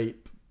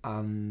rape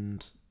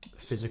and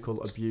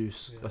physical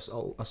abuse,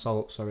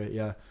 assault.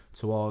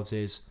 Towards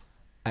his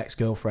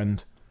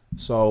ex-girlfriend.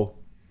 So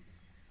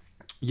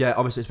yeah,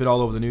 obviously it's been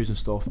all over the news and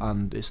stuff,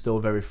 and it's still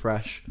very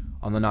fresh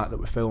on the night that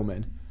we're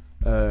filming.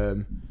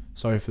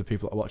 Sorry for the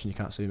people that are watching, you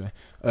can't see me.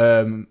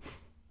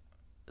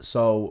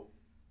 So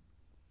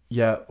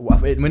yeah,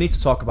 we need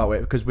to talk about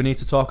it because we need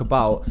to talk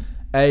about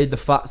the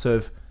fact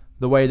of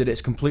the way that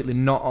it's completely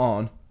not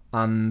on,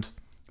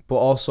 but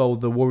also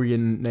the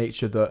worrying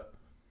nature that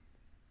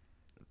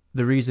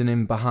the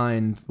reasoning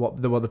behind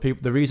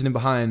the reasoning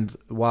behind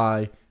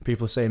why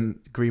people are saying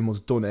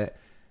Greenwood's done it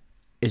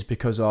is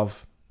because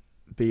of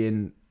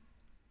being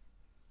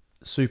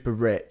super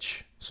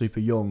rich,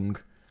 super young,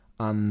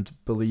 and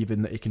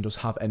believing that he can just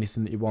have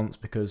anything that he wants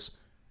because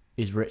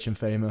he's rich and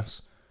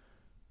famous.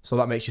 So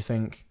that makes you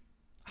think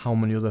how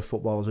many other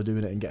footballers are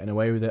doing it and getting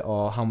away with it,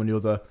 or how many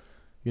other,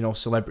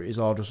 celebrities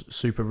or just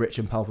super rich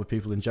and powerful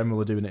people in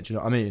general are doing it. Do you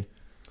know what I mean?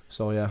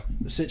 So yeah.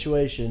 The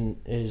situation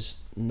is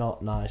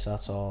not nice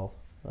at all.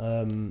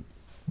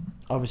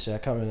 Obviously, I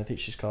can't remember. I think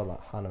she's called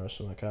like Hannah or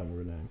something. I can't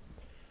remember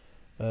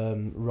her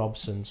name.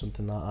 Robson,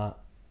 something like that.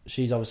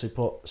 She's obviously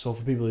put. So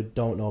for people who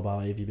don't know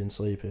about it, if you've been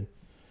sleeping,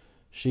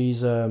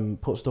 she's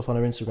put stuff on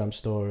her Instagram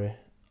story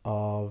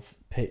of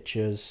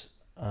pictures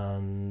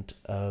and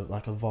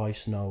like a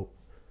voice note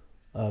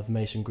of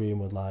Mason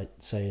Greenwood like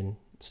saying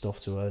stuff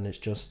to her, and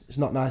it's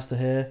not nice to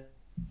hear.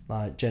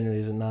 Like, generally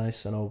isn't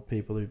nice. I know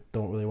people who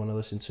don't really want to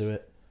listen to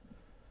it.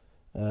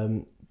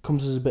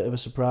 Comes as a bit of a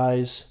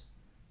surprise,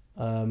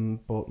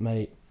 but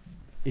mate,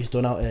 he's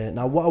done out here.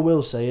 Now, what I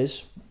will say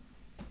is,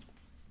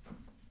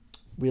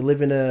 we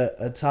live in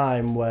a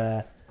time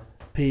where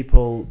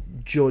people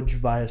judge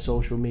via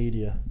social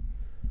media.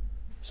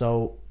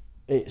 So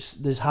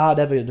there's hard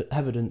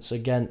evidence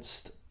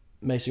against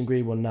Mason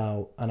Greenwood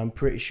now, and I'm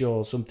pretty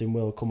sure something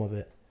will come of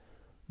it.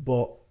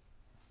 But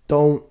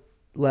don't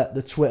let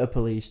the Twitter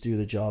police do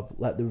the job.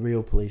 Let the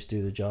real police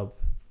do the job.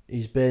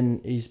 He's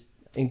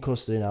in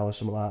custody now or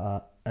something like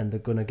that, and they're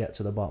gonna get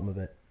to the bottom of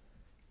it.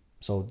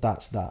 So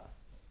that's that.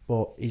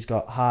 But he's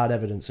got hard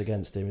evidence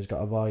against him. He's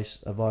got a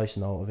voice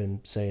note of him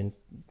saying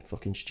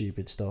fucking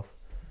stupid stuff.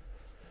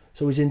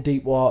 So he's in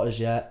deep waters,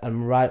 yeah,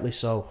 and rightly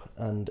so.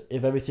 And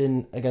if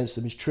everything against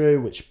him is true,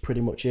 which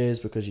pretty much is,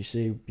 because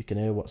you can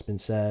hear what's been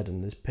said,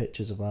 and there's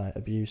pictures of like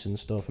abuse and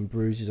stuff, and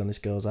bruises on this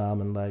girl's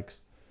arm and legs.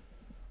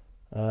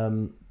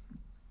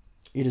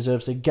 He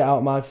deserves to get out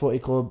of my footy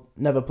club,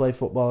 never play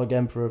football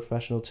again for a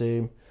professional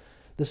team.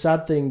 The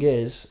sad thing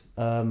is,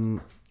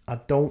 I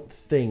don't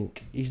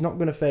think he's not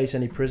going to face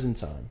any prison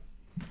time,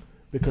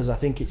 because I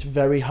think it's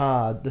very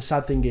hard. The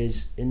sad thing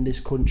is, in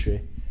this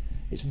country,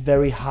 it's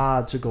very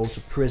hard to go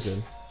to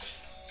prison.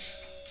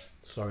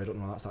 Sorry, I don't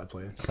know how that started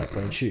playing. It's like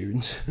playing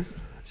tunes.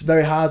 It's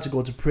very hard to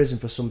go to prison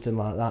for something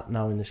like that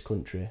now in this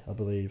country, I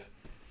believe.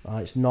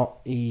 It's not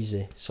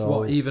easy. So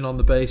what, even on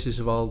the basis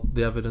of all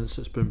the evidence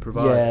that's been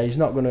provided? Yeah, he's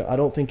not gonna. I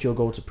don't think he'll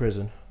go to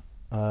prison.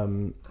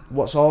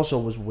 What's also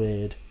was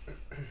weird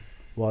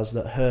was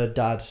that her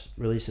dad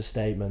released a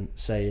statement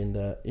saying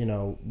that, you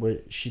know,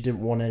 she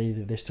didn't want any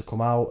of this to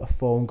come out. Her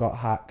phone got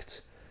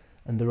hacked,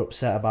 and they're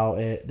upset about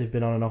it. They've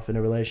been on and off in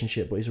a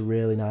relationship, but he's a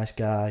really nice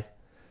guy.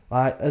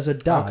 Like, as a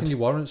dad, how can you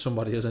warrant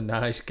somebody as a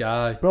nice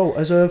guy, bro?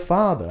 As a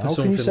father, how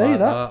can you say like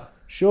that?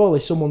 Surely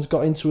someone's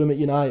got into him at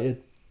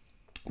United.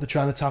 They're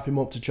trying to tap him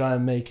up to try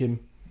and make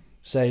him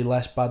say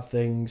less bad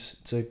things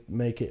to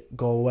make it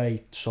go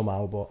away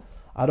somehow. But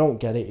I don't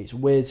get it. It's a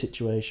weird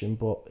situation,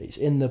 but it's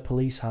in the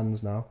police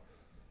hands now.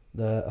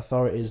 The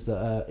authorities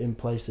that are in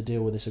place to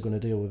deal with this are going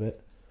to deal with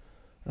it,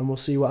 and we'll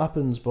see what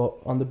happens. But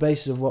on the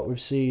basis of what we've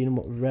seen,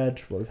 what we've read,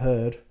 what we've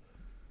heard,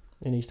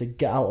 he needs to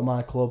get out of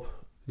my club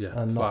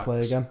and not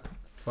play again.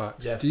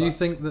 Facts. Yeah, Do you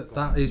think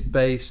that is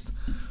based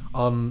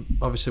on,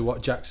 obviously,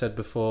 what Jack said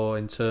before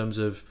in terms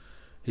of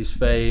his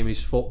fame,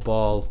 his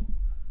football,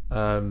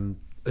 who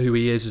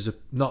he is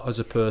not as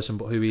a person,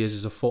 but who he is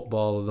as a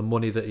footballer, the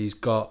money that he's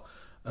got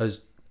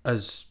as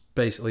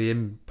basically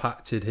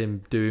impacted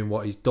him doing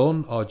what he's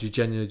done? Or do you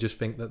genuinely just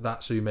think that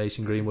that's who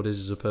Mason Greenwood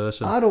is as a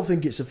person? I don't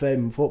think it's a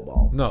fame in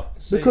football. No,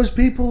 because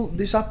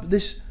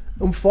this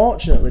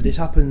unfortunately this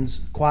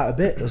happens quite a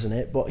bit, doesn't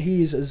it? But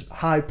he is as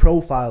high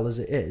profile as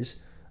it is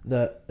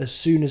that as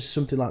soon as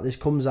something like this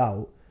comes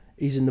out,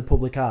 he's in the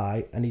public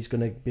eye and he's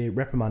going to be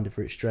reprimanded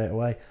for it straight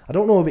away. I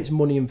don't know if it's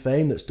money and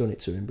fame that's done it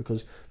to him,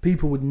 because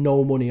people with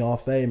no money or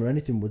fame or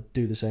anything would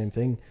do the same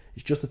thing.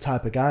 It's just the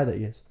type of guy that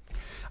he is.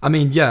 I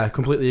mean, yeah, I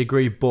completely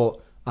agree, but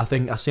I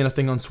think I seen a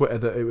thing on Twitter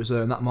that it was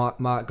that Mark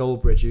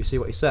Goldbridge. You see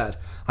what he said,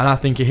 and I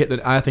think he hit the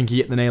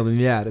nail in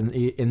the head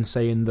in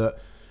saying that.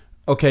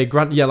 Okay,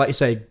 Grant. Yeah, like you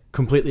say,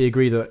 completely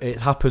agree that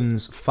it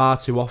happens far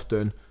too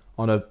often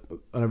on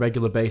a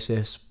regular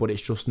basis, but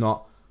it's just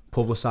not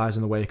publicised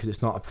in the way, because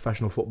it's not a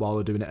professional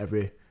footballer doing it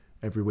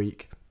every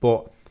week,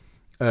 but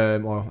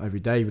or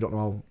every day. We don't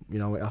know.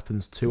 It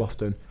happens too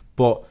often.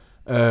 But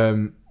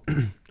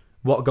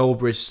what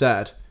Goldbridge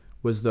said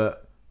was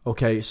that.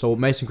 Okay, so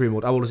Mason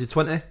Greenwood, how old is he?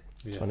 20?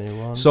 Yeah.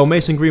 21. So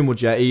Mason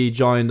Greenwood, yeah, he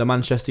joined the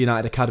Manchester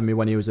United academy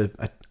when he was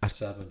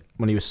 7.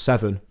 When he was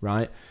 7,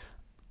 right?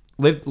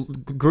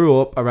 Grew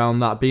up around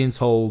that, being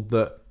told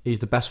that he's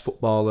the best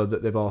footballer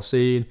that they've all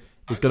seen.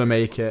 He's gonna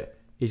make it.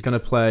 He's gonna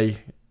play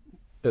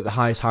at the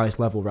highest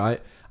level,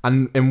 right?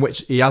 And in which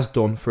he has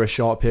done for a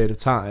short period of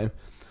time.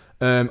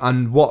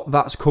 And what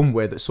that's come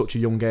with at such a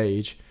young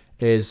age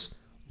is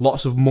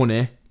lots of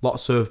money,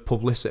 lots of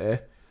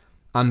publicity,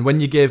 and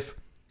when you give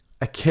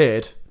a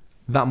kid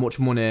that much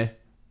money,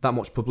 that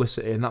much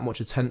publicity, and that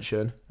much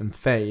attention and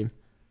fame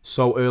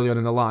so early on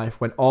in their life,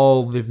 when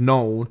all they've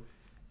known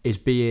is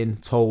being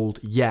told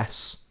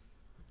yes,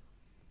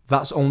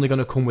 that's only going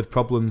to come with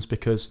problems,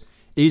 because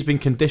he's been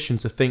conditioned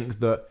to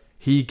think that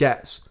he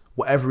gets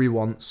whatever he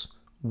wants,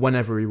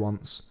 whenever he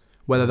wants,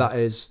 whether that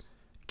is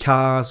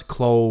cars,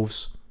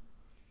 clothes,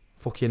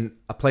 fucking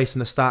a place in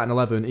the starting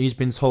 11. He's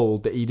been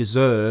told that he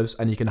deserves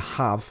and he can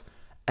have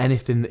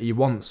anything that he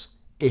wants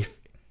if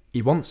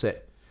he wants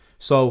it.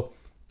 So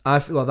I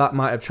feel like that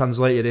might have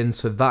translated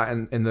into that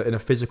in a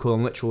physical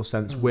and literal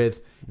sense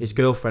with his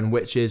girlfriend,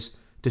 which is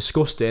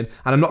disgusting.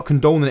 And I'm not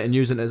condoning it and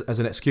using it as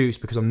an excuse,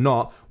 because I'm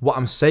not. What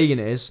I'm saying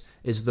is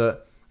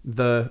that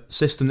the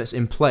system that's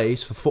in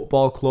place for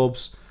football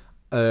clubs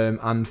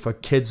and for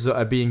kids that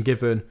are being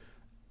given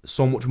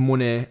so much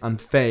money and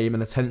fame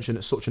and attention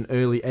at such an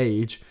early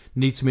age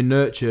need to be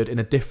nurtured in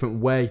a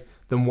different way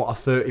than what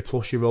a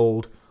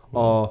 30-plus-year-old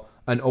or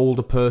an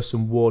older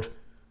person would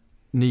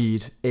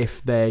need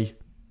if they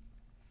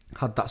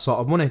had that sort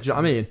of money. Do you know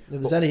what I mean?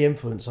 If there's any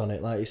influence on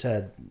it, like you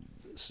said,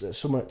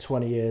 someone at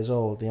 20 years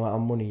old, the amount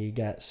of money you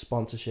get,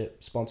 sponsored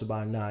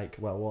by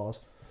Nike,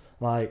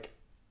 like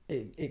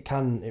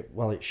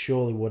it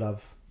surely would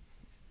have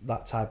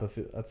that type of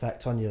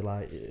effect on you.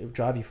 Like, it would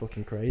drive you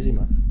fucking crazy,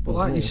 man. But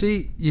like you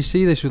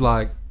see this with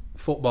like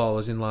football,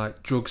 as in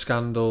like drug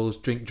scandals,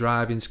 drink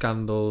driving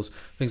scandals,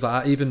 things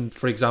like that. Even,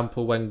 for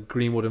example, when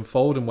Greenwood and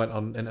Foden went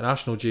on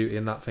international duty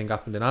and that thing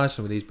happened in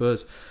Iceland with these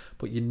birds.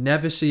 But you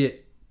never see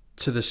it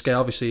to the scale.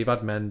 Obviously, you've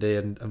had Mendy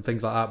and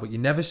things like that, but you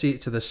never see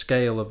it to the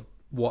scale of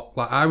what.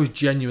 Like, I was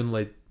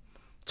genuinely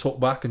took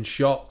back and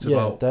shocked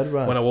about dead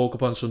right. when I woke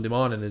up on Sunday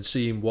morning and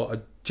seeing what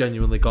had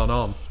genuinely gone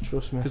on.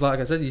 Trust me. Because, like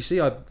I said, you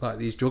see like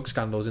these drug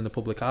scandals in the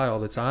public eye all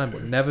the time,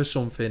 but never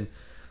something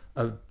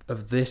of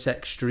this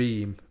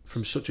extreme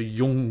from such a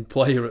young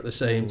player at the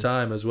same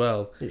time as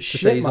well. It's to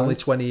shit, say he's man. only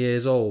 20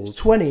 years old. He's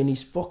 20 and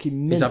he's fucking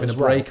mint He's having a as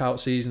well. breakout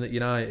season at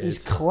United. He's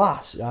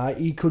class, right?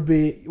 He could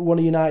be one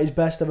of United's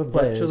best ever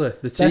players. Literally.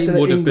 The Best team ever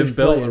would have English been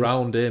built players.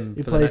 around him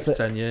He for the played next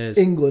 10 years.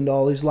 England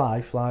all his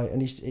life, like,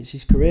 and it's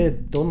his career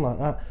done like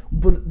that.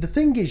 But the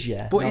thing is,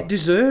 But it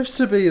deserves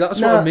to be. That's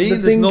what I mean.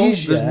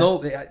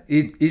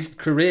 His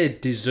career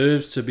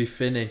deserves to be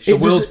finished. The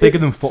world's bigger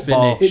than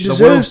football. Finished. it The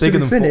deserves world's to bigger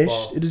be than finished.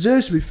 football. It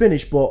deserves to be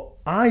finished, but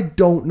I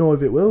don't know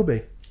if it will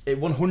be.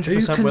 It 100%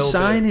 Who can will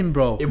sign be. him,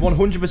 bro? It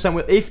 100%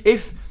 will.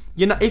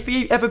 If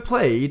he ever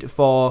played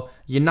for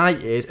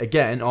United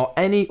again or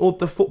any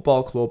other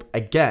football club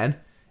again,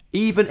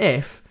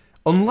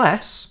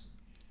 unless,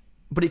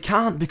 but it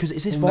can't because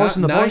it's his voice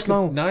on the voice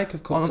note. Nike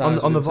have cut On ties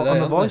the with him today,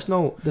 haven't voice they?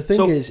 note. The thing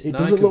So- is, it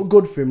Nike- doesn't look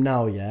good for him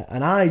now, yeah.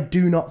 And I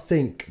do not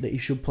think that he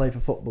should play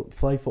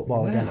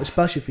football again,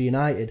 especially for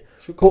United.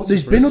 Should go But to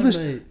there's been prison, others.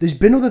 mate. There's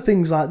been other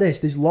things like this.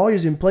 There's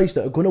lawyers in place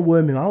that are going to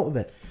worm him out of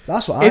it.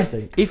 That's what I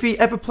think. If he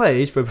ever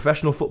plays for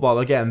professional football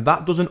again,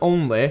 that doesn't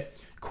only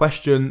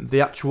question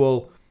the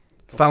actual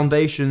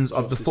foundations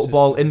of the Justice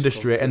football system,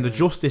 industry and the yeah.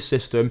 justice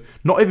system.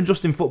 Not even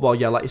just in football,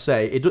 yeah, like you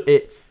say,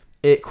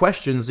 it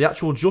questions the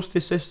actual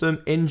justice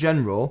system in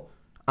general,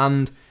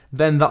 and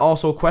then that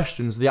also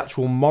questions the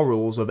actual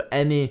morals of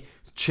any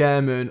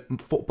chairman,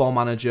 football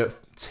manager,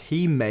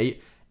 teammate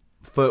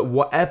for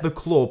whatever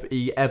club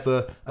he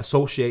ever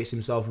associates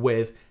himself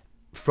with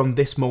from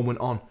this moment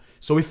on.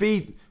 So if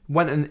he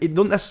went and he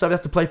doesn't necessarily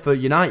have to play for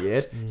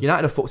United,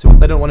 United have fucked him up.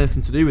 They don't want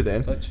anything to do with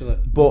him. Literally.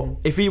 But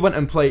if he went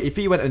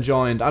and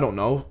joined, I don't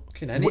know,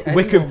 Anyone,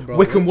 Wickham bro,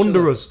 Wickham literally.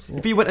 Wanderers.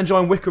 If he went and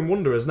joined Wickham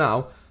Wanderers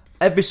now,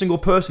 every single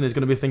person is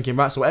going to be thinking,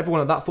 right, so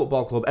everyone at that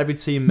football club, every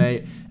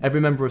teammate,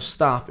 every member of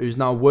staff who's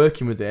now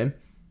working with him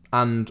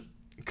and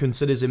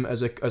considers him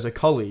as a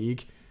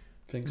colleague,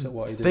 Thinks that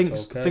what he did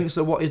thinks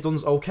that what he's done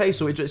is okay.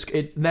 So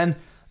then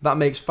that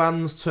makes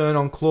fans turn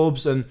on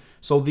clubs, and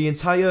so the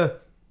entire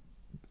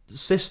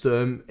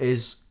system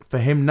is for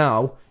him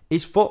now.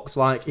 He's fucked.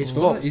 Like it's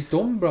fucked. He's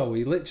done, bro.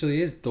 He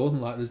literally is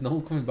done. Like, there's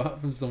no coming back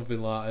from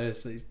something like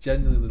this. It's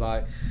genuinely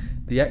like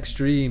the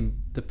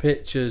extreme, the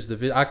pictures, the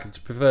video.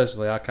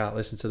 I can't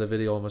listen to the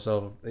video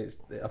myself.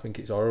 I think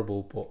it's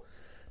horrible, but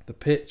the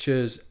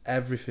pictures,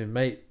 everything,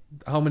 mate.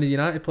 How many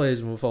United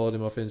players have followed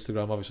him off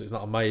Instagram? Obviously, it's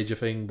not a major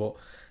thing, but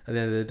at the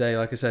end of the day,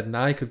 like I said,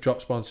 Nike have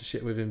dropped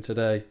sponsorship with him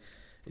today.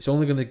 It's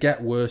only going to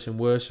get worse and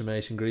worse for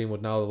Mason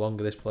Greenwood now the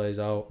longer this plays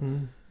out.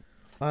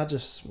 I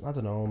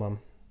don't know, man.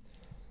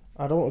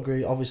 I don't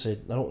agree. Obviously,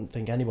 I don't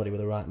think anybody with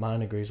the right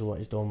mind agrees with what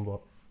he's done,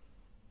 but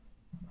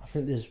I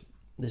think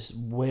there's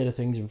weirder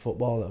things in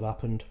football that have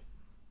happened,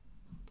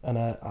 and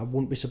I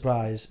wouldn't be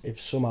surprised if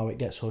somehow it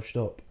gets hushed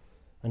up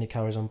and he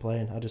carries on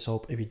playing. I just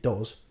hope if he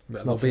does,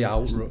 They'll be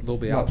not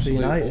for absolute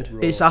United.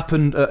 uproar. It's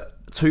happened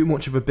at too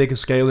much of a bigger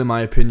scale, in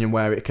my opinion,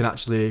 where it can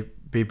actually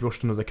be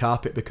brushed under the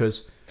carpet.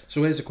 Because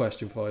So here's a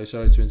question for you.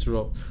 Sorry to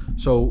interrupt.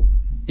 So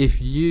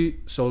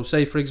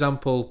say for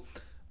example,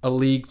 a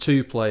League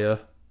Two player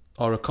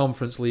or a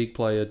Conference League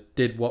player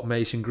did what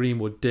Mason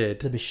Greenwood did,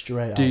 to be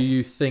straight do out.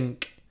 you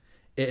think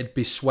it'd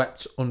be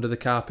swept under the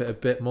carpet a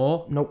bit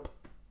more? Nope.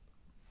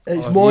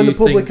 It's Or more do in the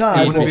you think public eye,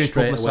 he'd wouldn't be be but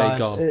straight away publicised.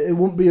 gone? it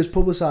wouldn't be as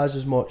publicised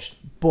as much.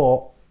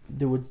 But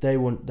they'd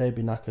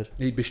be knackered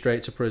He'd be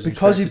straight to prison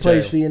because he straight to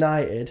plays jail. for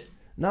United.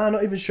 Nah,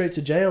 not even straight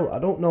to jail. I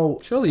don't know.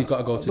 Surely you've got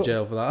to go to don't-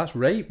 jail for that. That's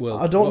rape, Will.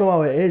 I don't know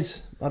how it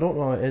is. Like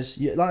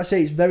I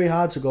say, it's very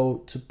hard to go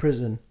to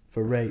prison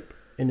for rape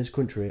in this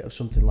country of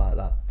something like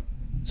that.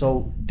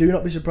 So do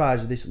not be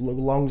surprised if this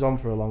longs on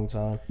for a long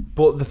time.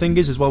 But the thing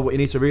is, as well, what you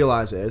need to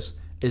realise is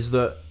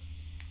that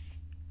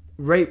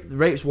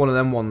rape's one of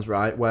them ones,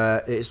 right,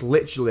 where it's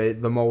literally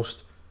the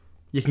most.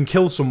 You can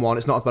kill someone;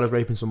 it's not as bad as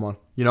raping someone.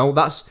 You know,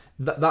 that's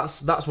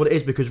what it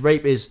is, because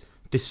rape is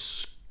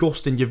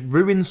disgusting. You've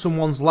ruined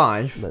someone's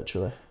life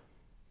Literally.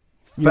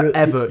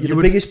 forever. You're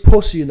the biggest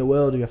pussy in the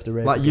world. You have to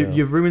rape. Like a girl.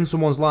 you've ruined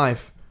someone's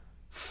life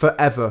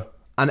forever.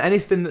 And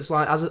anything that's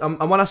like,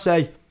 and when I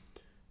say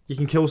you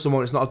can kill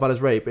someone, it's not as bad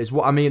as rape, is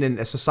what I mean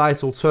in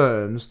societal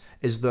terms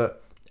is that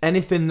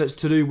anything that's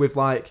to do with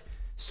like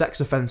sex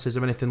offences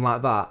or anything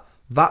like that,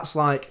 that's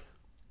like,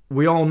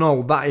 we all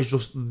know that is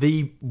just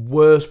the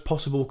worst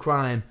possible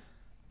crime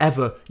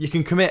ever. You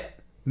can commit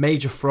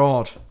major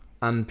fraud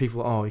and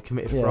people are, he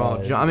committed fraud.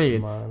 Do you know what I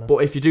mean? Minor. But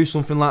if you do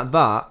something like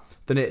that,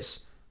 then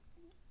it's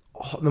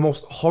the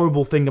most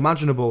horrible thing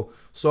imaginable.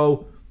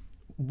 So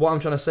what I'm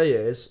trying to say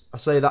is, I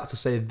say that to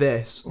say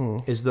this,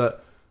 is that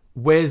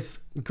with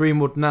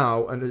Greenwood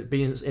now and it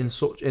being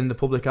in the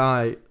public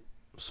eye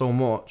so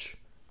much,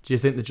 do you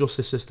think the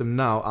justice system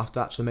now have to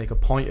actually make a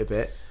point of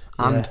it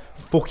and Yeah.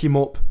 fuck him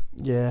up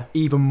Yeah.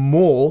 even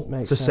more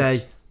Makes to sense.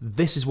 say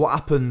this is what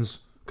happens?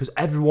 Because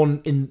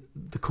everyone in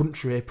the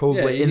country, Yeah,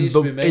 probably he in needs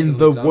the to be made in an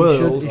the example.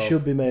 world, He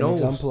should be made an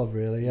knows. example of,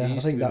 really. Yeah, He I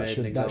needs think to be that made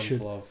should an that should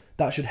example of.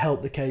 that should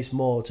help the case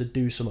more to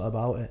do something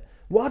about it.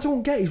 What I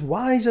don't get is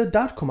why has her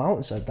dad come out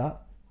and said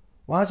that?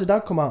 Why has her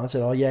dad come out and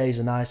said, "Oh yeah, he's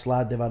a nice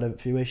lad. They've had a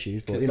few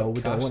issues, but He's you know got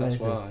we cash, don't want that's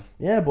anything." why.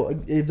 Yeah,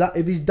 but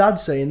if his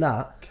dad's saying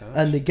that, Cash.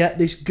 and they get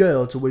this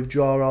girl to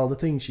withdraw all the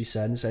things she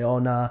said and say, "Oh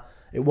nah,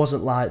 it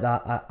wasn't like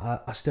that.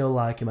 I still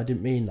like him. I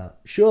didn't mean that."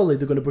 Surely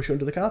they're going to brush it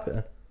under the carpet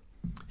then.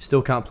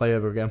 Still can't play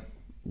ever again.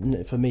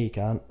 For me, he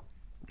can't.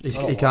 I He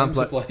don't can't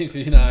want play. him to play for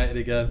United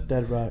again.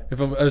 Dead right.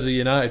 If I'm as a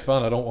United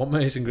fan, I don't want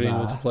Mason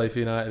Greenwood Nah. to play for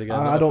United again.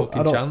 I Not a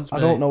fucking chance, I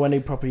mate. don't know any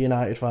proper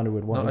United fan who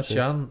would want Not a him to.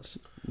 chance.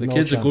 The No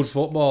kid's a good chance.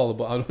 footballer,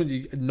 but I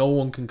don't. No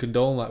one can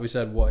condone, like we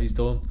said, what he's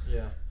done.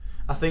 Yeah,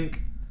 I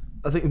think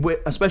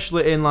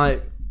especially in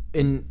like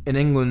in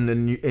England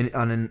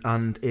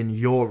and in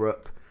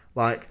Europe,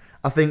 like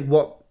I think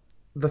what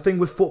the thing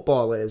with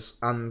football is,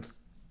 and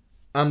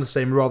I'm the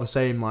same, we're all the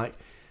same. Like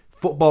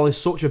football is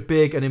such a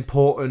big and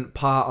important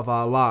part of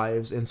our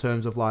lives in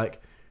terms of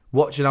like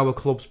watching our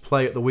clubs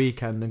play at the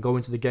weekend and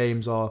going to the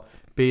games or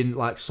being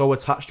like so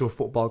attached to a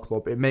football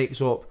club. It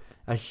makes up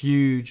a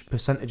huge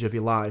percentage of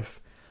your life.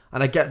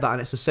 And I get that,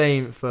 and it's the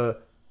same for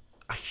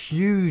a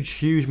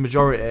huge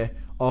majority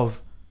of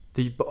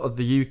the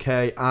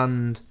UK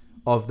and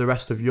of the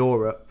rest of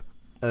Europe,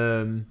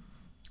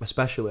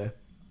 especially.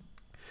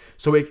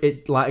 So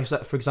it like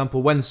for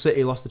example, when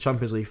City lost the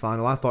Champions League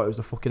final, I thought it was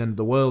the fucking end of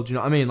the world. Do you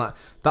know what I mean? Like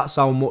that's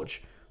how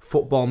much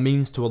football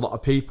means to a lot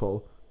of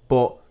people.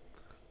 But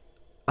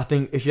I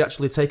think if you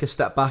actually take a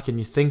step back and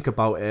you think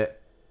about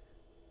it,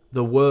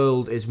 the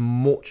world is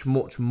much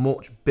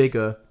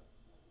bigger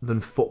than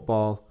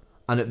football.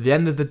 And at the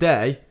end of the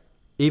day,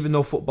 even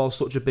though football's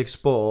such a big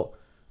sport,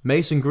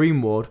 Mason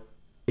Greenwood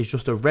is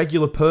just a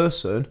regular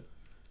person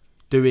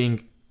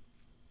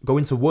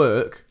going to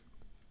work,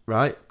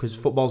 right? Because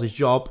football's his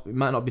job. It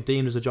might not be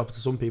deemed as a job to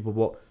some people,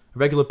 but a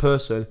regular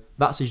person,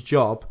 that's his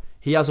job.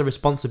 He has a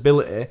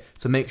responsibility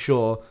to make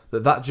sure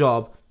that that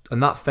job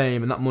and that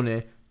fame and that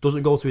money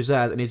doesn't go to his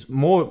head, and he's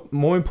more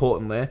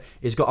importantly,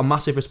 he's got a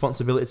massive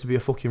responsibility to be a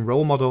fucking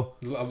role model.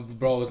 Bro,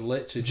 I was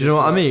literally. Do you know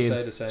what I mean?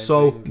 Say the same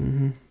So,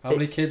 thing. How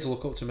many kids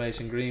look up to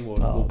Mason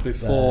Greenwood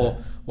before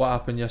yeah. what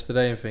happened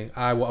yesterday and think,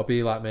 I want to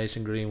be like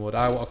Mason Greenwood.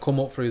 I want to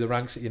come up through the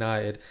ranks at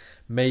United,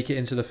 make it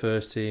into the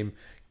first team,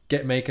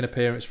 make an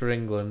appearance for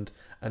England,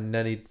 and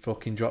then he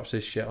fucking drops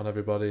his shit on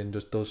everybody and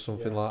just does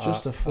something like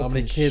Just that. a How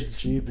many fucking kids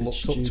stupid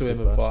looked up to him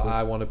and bastard. thought,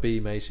 I want to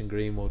be Mason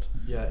Greenwood?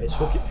 Yeah,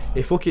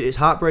 it's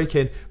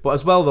heartbreaking. But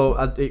as well though,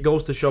 it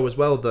goes to show as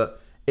well that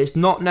it's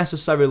not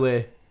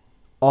necessarily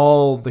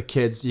all the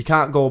kids. You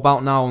can't go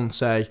about now and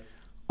say,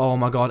 oh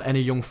my god,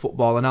 any young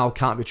footballer now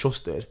can't be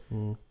trusted.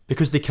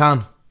 Because they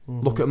can.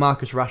 Look at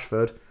Marcus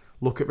Rashford,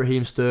 look at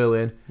Raheem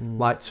Sterling,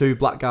 like two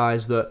black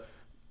guys that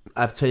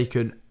have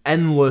taken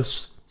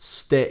endless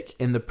stick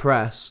in the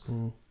press,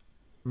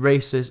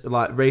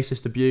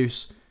 racist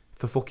abuse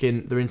for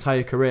fucking their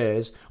entire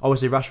careers.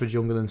 Obviously Rashford's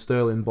younger than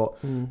Sterling, but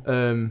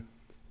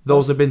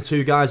those have been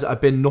two guys that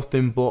have been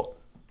nothing but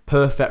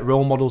perfect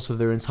role models for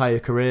their entire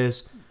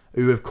careers,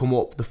 who have come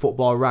up the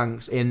football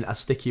ranks in a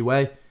sticky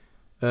way.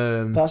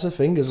 That's the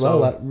thing as well.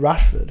 Like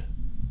Rashford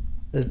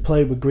has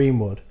played with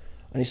Greenwood,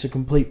 and it's a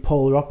complete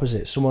polar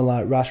opposite. Someone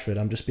like Rashford,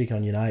 I'm just speaking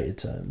on United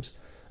terms,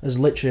 has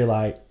literally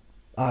like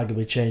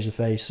arguably changed the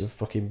face of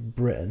fucking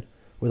Britain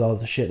with all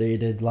the shit that he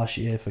did last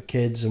year for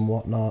kids and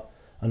whatnot,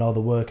 and all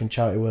the work and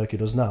charity work he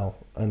does now.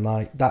 And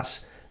like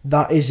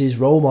that is his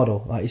role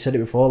model. Like he said it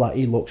before, like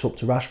he looks up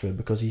to Rashford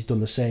because he's done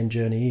the same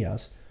journey he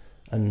has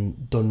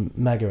and done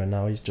mega, and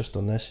now he's just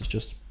done this. It's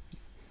just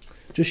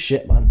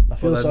shit, man. I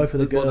feel sorry for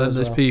the girls. But then there's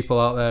as well. people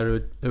out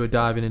there who are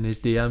diving in his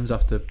DMs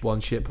after one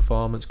shit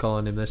performance,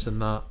 calling him this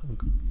and that.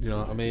 You know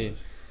what I mean?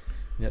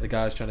 Yet the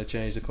guy's trying to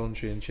change the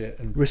country and shit.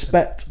 And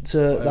Respect to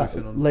that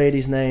everything on-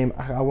 lady's name.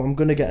 I'm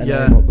gonna get a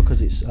Yeah. name up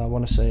because it's. I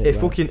want to say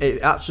it.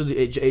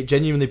 Right. It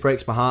genuinely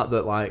breaks my heart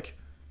that like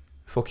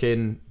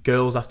fucking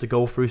girls have to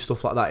go through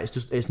stuff like that.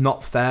 It's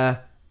not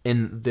fair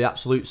in the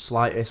absolute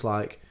slightest.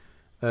 Like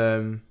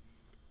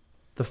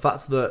the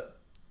fact that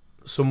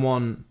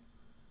someone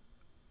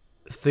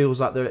feels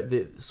like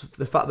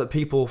the fact that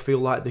people feel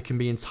like they can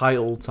be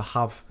entitled to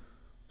have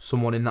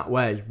someone in that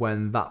way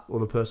when that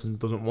other person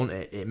doesn't want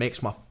it, it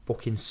makes my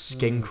fucking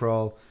skin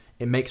crawl.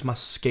 It makes my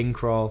skin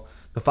crawl.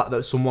 The fact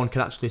that someone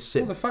can actually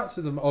sit. Well, the fact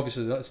of the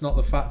obviously that's not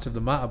the fact of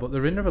the matter, but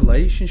they're in a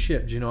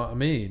relationship. Do you know what I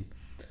mean?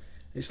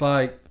 It's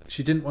like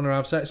she didn't want to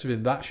have sex with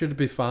him. That should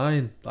be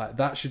fine. Like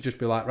that should just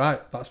be like, right,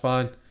 that's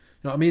fine.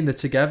 You know what I mean? They're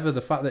together.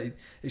 The fact that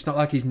it's not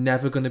like he's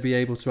never going to be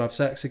able to have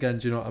sex again.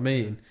 Do you know what I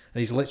mean? And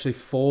he's literally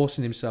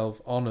forcing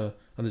himself on her,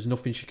 and there's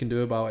nothing she can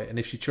do about it. And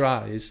if she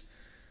tries,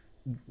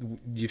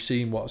 you've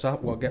seen what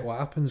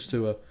happens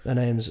to her. Her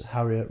name's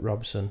Harriet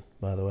Robson,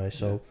 by the way.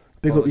 So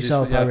big Apologies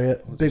up yourself, for- yeah, Harriet.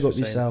 apologies Big for up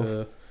saying yourself.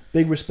 her.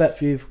 Big respect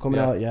for you for coming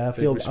Yeah, out. Yeah, I big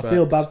feel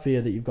respect. bad for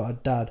you that you've got a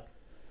dad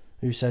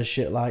who says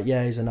shit like,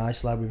 yeah, he's a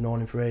nice lad, we've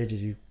known him for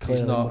ages. Who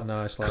He's not a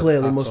nice lad.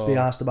 clearly at must be all.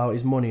 asked about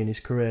his money and his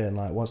career and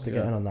like wants to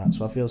get Yeah. in on that.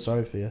 So I feel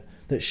sorry for you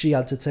that she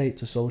had to take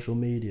to social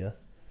media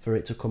for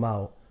it to come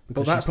out,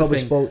 because that's she the probably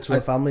thing. spoke to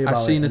her family about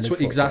I seen it. a and they tweet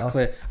fucked it off.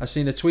 exactly. I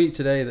seen a tweet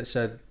today that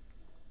said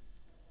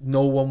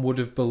no one would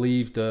have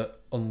believed her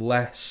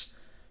unless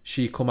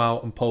she come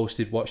out and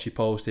posted what she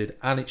posted,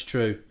 and it's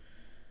true.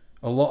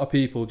 A lot of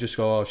people just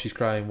go, "Oh, she's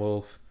crying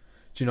wolf."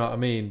 Do you know what I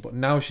mean? But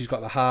now she's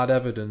got the hard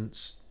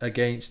evidence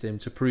against him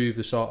to prove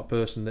the sort of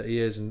person that he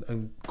is,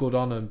 and good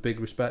on her and big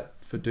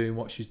respect for doing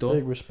what she's done.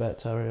 Big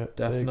respect, Harriet.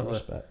 Definitely. Big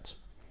respect.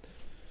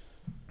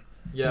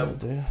 Yeah, Oh,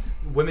 dear.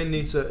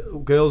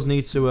 girls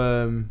need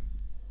to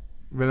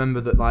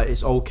remember that like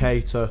it's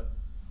okay to.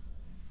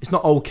 It's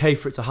not okay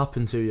for it to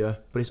happen to you,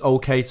 but it's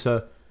okay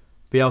to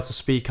be able to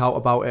speak out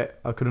about it.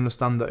 I can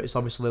understand that it's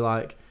obviously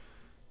like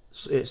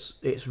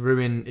it's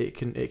ruin. It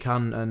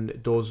can and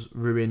it does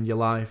ruin your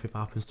life if it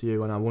happens to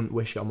you, and I wouldn't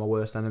wish it on my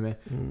worst enemy.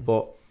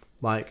 But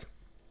like,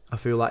 I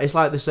feel like it's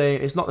like the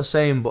same. It's not the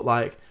same, but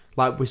like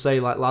we say,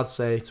 like lads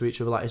say to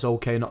each other, like it's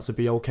okay not to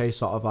be okay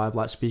sort of vibe.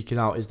 Like speaking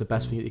out is the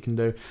best thing that you can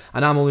do.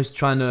 And I'm always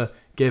trying to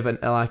give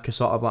like a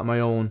sort of like my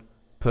own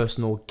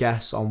personal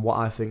guess on what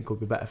I think could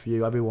be better for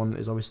you. Everyone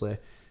is obviously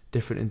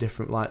different in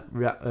different like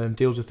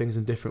deals with things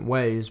in different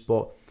ways,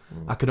 but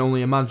I can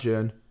only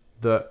imagine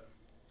that,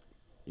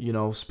 you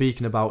know,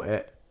 speaking about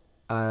it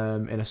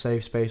in a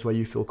safe space where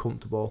you feel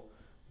comfortable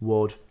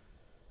would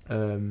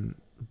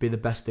be the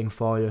best thing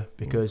for you,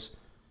 because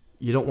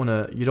you don't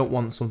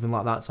want something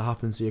like that to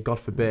happen to you, God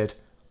forbid,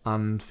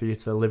 and for you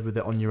to live with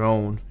it on your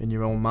own, in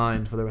your own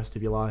mind for the rest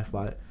of your life.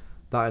 Like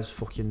that is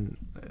fucking,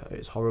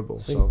 it's horrible.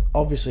 I think So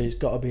obviously it's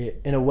got to be,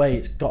 in a way,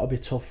 it's got to be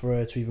tough for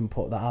her to even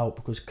put that out,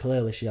 because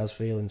clearly she has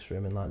feelings for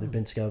him and like they've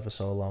been together for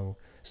so long.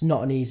 It's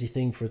not an easy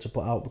thing for her to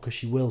put out, because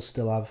she will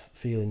still have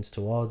feelings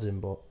towards him,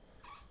 but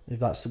if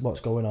that's what's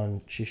going on,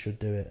 she should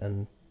do it,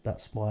 and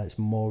that's why it's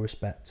more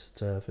respect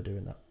to her for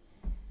doing that.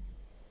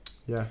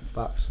 yeah,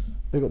 facts.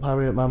 Big up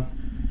Harriet, man.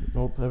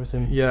 Hope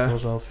everything Yeah.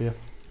 goes well for you.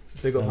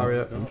 Big up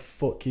Harriet. And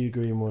fuck you,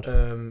 Greenwood.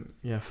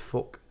 Yeah,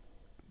 fuck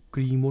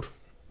Greenwood.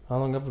 How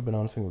long have we been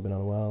on? I think we've been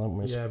on a while, haven't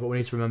we? Yeah, but we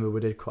need to remember we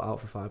did cut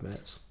out for 5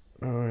 minutes.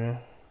 Oh, yeah.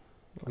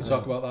 We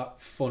talk about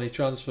that funny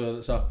transfer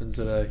that's happened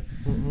today.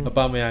 Mm-mm.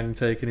 Aubameyang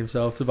taking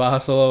himself to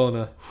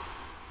Barcelona.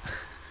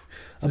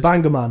 A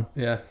banger, man.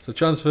 Yeah, so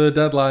transfer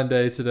deadline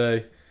day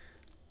today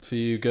for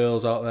you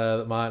girls out there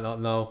that might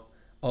not know.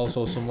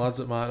 Also some lads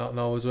that might not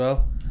know as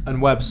well. And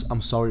Webbs,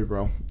 I'm sorry,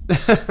 bro.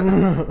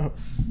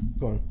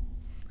 Go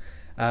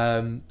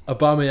on.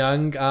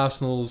 Aubameyang,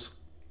 Arsenal's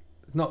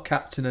not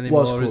captain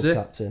anymore, Was club is it?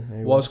 captain.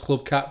 He Was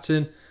club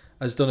captain,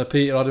 has done a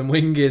Peter Odom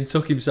wingy and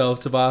took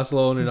himself to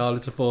Barcelona in order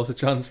to force a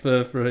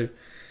transfer through,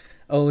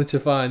 only to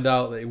find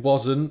out that it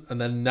wasn't, and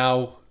then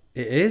now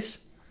it is.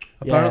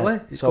 Apparently,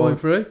 Yeah, it's so going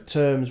through.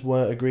 terms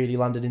weren't agreed. He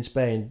landed in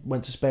Spain,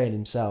 went to Spain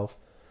himself,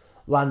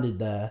 landed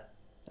there,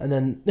 and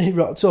then he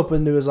rocked up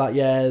and there was like,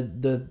 yeah,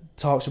 the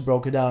talks were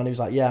broken down. He was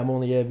like, yeah, I'm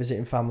only here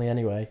visiting family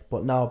anyway.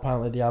 But now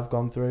apparently they have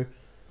gone through,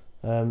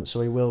 so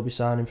he will be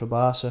signing for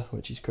Barca,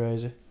 which is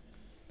crazy.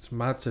 It's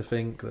mad to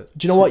think that.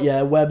 Do you know what?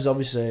 Yeah, Webb's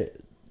obviously.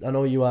 I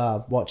know you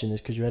are watching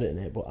this because you're editing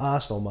it, but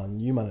Arsenal, man,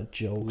 you man are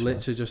jokes.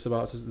 Literally just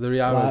about to. They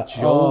are Like, a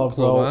joke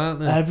club, aren't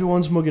they?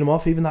 Everyone's mugging him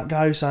off, even that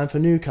guy who signed for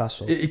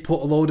Newcastle. He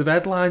put a load of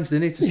headlines,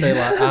 didn't he, to say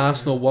like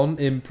Arsenal want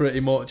him pretty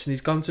much, and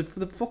he's gone to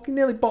the fucking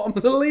nearly bottom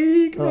of the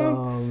league, man.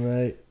 Oh,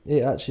 mate.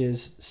 It actually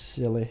is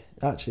silly.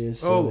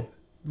 Oh,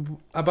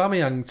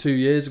 Aubameyang 2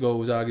 years ago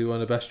was arguably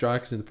one of the best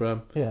strikers in the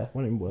Prem. Yeah,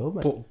 won in world,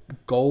 mate.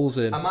 Put goals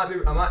in. I might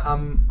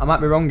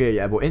be wrong here,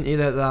 yeah, but isn't he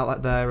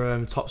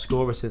their top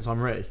scorer since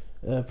Henry?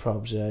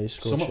 Probs, yeah, he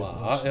scored Something shit like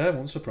goals. that, yeah,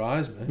 wouldn't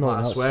surprise me. No, Like, I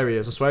that's- swear he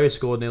is. I swear he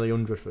scored nearly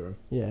 100 for him.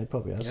 Yeah, he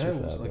probably has, Yeah, to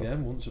be fair, bro.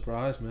 again, wouldn't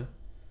surprise me.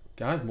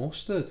 Guy's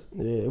mustard.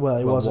 Yeah, well,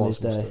 he was on his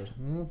day. mustard.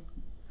 Mm.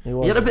 He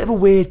was. He had a bit of a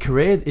weird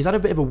career. He's had a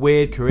bit of a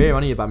weird career,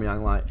 hasn't he,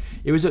 Aubameyang? Like,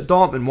 he was at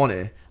Dortmund,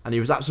 wasn't he? And he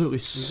was absolutely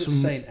He was at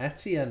Saint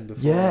Etienne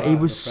before. yeah, that, he in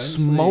was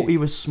the French league. He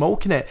was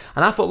smoking it.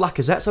 And I thought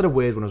Lacazette's had a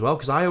weird one as well,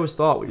 because I always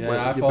thought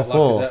Yeah, I thought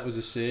before Lacazette was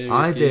a serious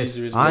I did.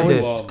 geezer. He's I going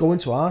did. on Going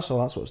to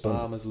Arsenal, that's what's done.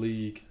 Farmers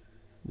League.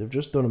 They've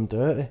just done him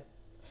dirty,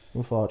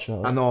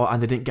 unfortunately. I know,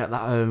 and they didn't get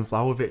that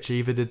Vlahovic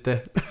either, did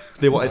they?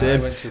 They wanted I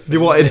him. went to They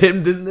wanted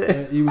him, didn't they?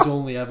 Yeah, he was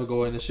only ever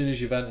going as soon as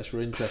Juventus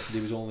were interested.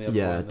 He was only ever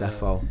Yeah, going there.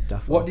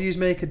 defo. What do you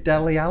make of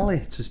Dele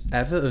Alli to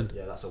Everton?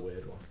 Yeah, that's a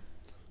weird one.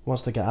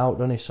 Wants to get out,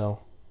 doesn't he? So,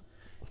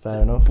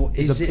 fair enough. But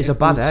He's is a- it he's a a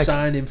bad good egg.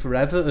 signing for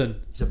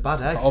Everton? He's a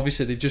bad egg.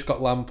 Obviously, they've just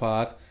got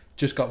Lampard,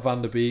 just got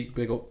Van der Beek.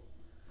 Big up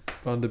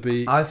Van der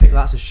Beek. I think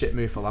that's a shit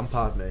move for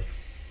Lampard, mate.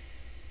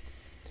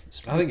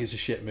 I think it's a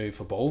shit move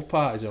for both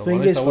parties. if I'm Thing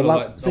honest. is I for would've Lam-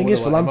 let- I thing would've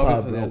is for let him have it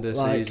Lampard, for the end bro, of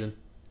the like- season.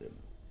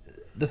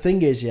 The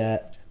thing is, yeah,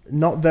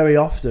 not very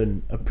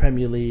often a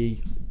Premier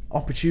League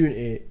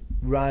opportunity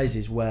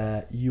rises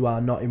where you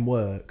are not in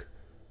work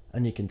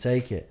and you can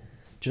take it.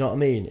 Do you know what I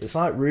mean? It's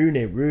like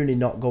Rooney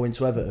not going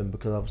to Everton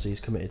because obviously he's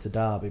committed to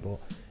Derby, but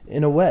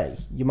in a way,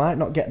 you might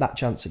not get that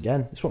chance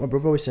again. It's what my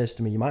brother always says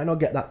to me. You might not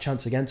get that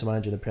chance again to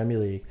manage in the Premier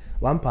League.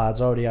 Lampard's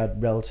already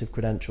had relative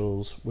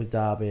credentials with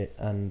Derby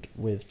and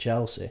with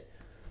Chelsea,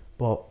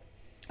 but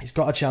he's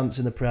got a chance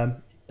in the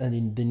Prem,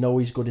 and they know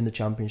he's good in the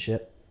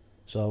Championship.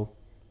 So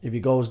if he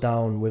goes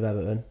down with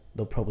Everton,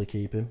 they'll probably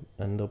keep him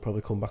and they'll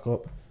probably come back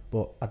up.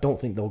 But I don't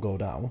think they'll go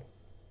down.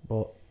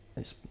 But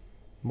it's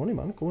money,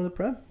 man. Go in the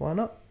Prem. Why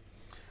not?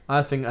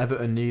 I think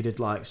Everton needed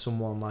like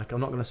someone like, I'm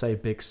not gonna say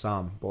Big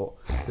Sam, but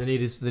they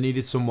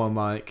needed someone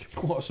like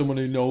What, someone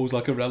who knows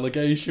like a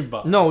relegation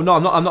battle? no,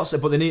 I'm not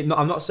saying, but they need. No,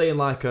 I'm not saying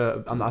like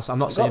I'm not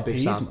They saying got Big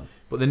peas, Sam, man.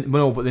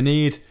 but they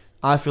need.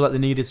 I feel like they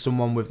needed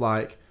someone with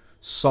like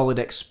solid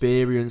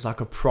experience,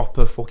 like a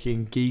proper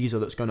fucking geezer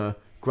that's gonna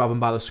grab them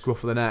by the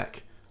scruff of the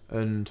neck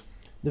and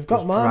They've got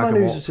just my drag man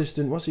 'em who's up.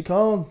 assistant. What's he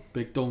called?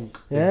 Big Dunk.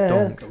 Yeah,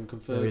 Dunk.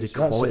 Duncan Yeah, he did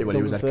Ferguson. quality it, when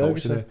he was head Duncan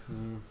coach, didn't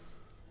Mm.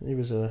 He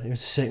was a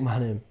sick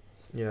man, him.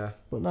 he? Yeah.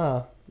 But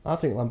nah, I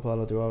think Lampard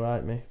will do all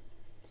right, me.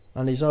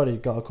 And he's already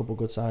got a couple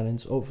good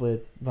signings.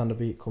 Hopefully Van der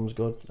Beek comes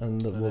good, and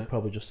that we'll Yeah.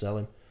 probably just sell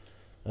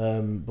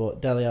him.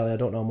 But Dele Alli, I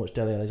don't know how much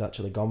Dele Alli's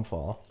actually gone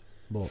for.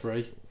 But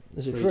Free.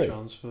 is it free?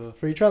 Transfer.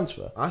 Free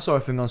transfer? I saw a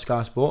thing on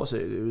Sky Sports.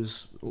 It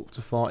was up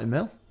to 40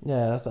 mil.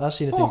 Yeah, I've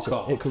seen a Fuck thing.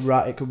 off. It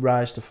could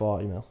rise to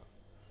 40 mil.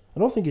 I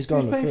don't think he's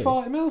Who's gone paying free.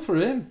 40 mil for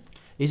him?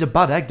 He's a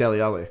bad egg,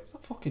 Dele Alli. Is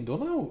that fucking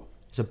done out?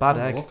 He's a bad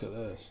Have a egg. Look at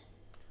this.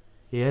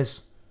 He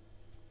is.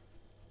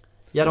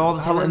 He had all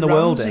the talent in Aaron the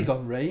world. Ramsey In.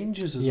 got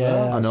Rangers as Yeah,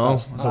 well. I know.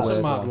 That's- That's, That's a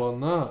weird mad one.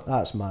 That.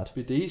 That's mad.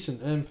 Be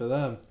decent him for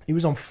them. He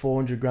was on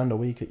 400 grand a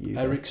week at you.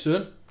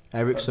 Ericsson.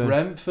 Ericsson.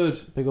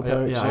 Brentford. Big up Yeah,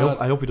 Ericsson.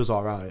 I hope he does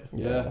all right.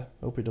 Yeah.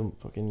 Hope he don't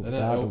fucking And his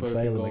I heart hope don't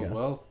everything fail him goes again.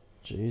 well.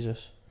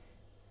 Jesus.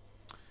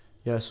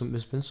 Yeah,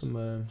 there's been some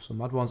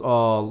mad ones.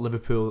 Oh,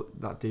 Liverpool,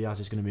 that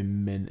Diaz is going to be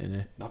mint, isn't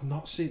he? I've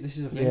not seen. This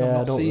is a thing. Yeah, I I've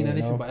not don't seen really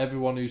anything, know. but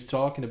everyone who's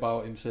talking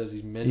about him says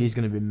he's mint. He's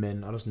going to be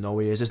mint. I just know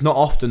he is. It's not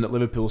often that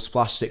Liverpool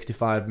splash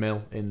 65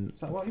 mil in.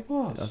 Is that what he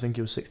was? I think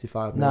it was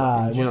 65 mil.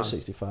 Nah, in it Jan. wasn't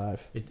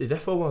 65. It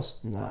defo was.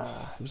 Nah,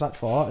 it was like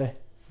 40.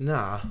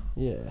 Nah.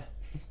 Yeah.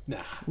 Nah.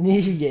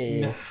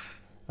 Yeah. Nah.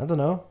 I don't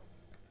know.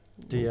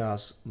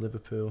 Diaz,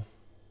 Liverpool.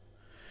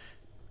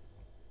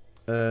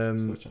 Still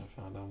trying to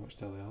find out how much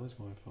Dele Alli's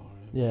going for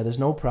him. Yeah, there's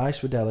no price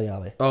for Dele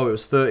Alli. Oh, it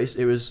was 30.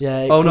 It was.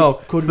 Yeah, Oh, no,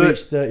 could thir-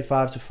 reach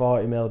 35 to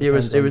 40 mil. It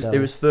was. depends on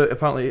Dele. 30.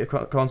 Apparently,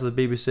 according to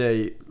the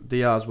BBC,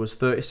 Diaz was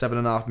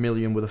 37.5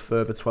 million with a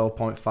further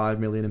 12.5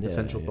 million in Yeah,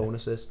 potential yeah.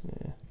 bonuses.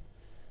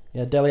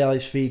 Yeah, Dele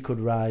Alli's fee could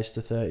rise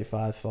to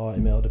 35, 40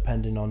 mil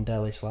depending on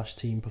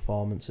Dele/team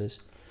performances.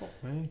 Fuck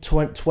me.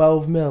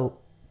 12 mil.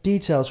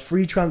 Details,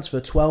 free transfer,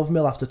 12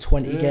 mil after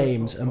 20 Yeah,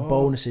 games fuck and off.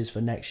 bonuses for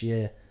next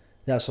year.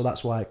 Yeah, so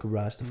that's why it could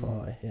rise to Mm.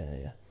 40.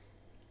 Yeah.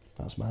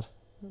 That's mad.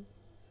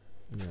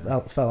 Yeah.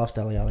 Fell off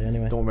Dele Alli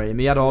anyway. Don't rate him.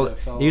 He had all. Yeah,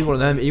 fell He was off. one of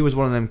them. He was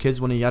one of them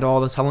kids when he had all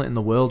the talent in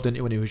the world, didn't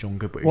he? When he was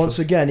younger, but he Once just,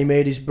 again, he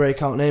made his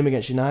breakout name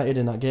against United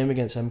in that game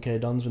against MK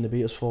Dons when they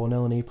beat us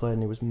 4-0 and he played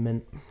and he was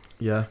mint.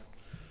 yeah.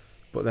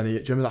 But then do you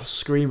remember that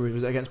screamer? He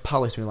was against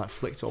Palace when he like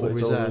flicked it over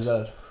his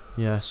head.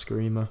 Yeah,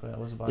 screamer.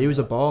 He was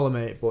a baller,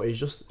 mate. But he's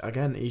just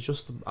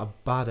a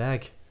bad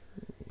egg.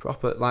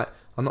 Proper like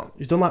I'm not.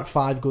 He's done like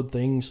 5 good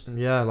things.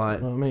 Yeah, You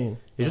like know what I mean?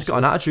 he's just got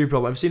an attitude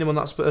problem. Have you seen him on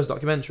that Spurs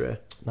documentary?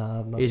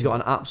 Nah, I've not He's seen got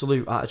an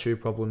absolute attitude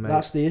problem, mate.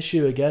 That's the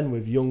issue again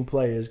with young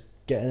players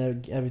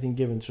getting everything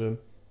given to them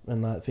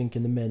and like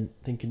thinking the mint,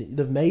 thinking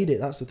they've made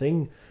it. That's the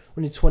thing.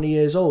 When you're 20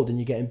 years old and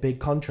you're getting big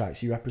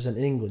contracts, you're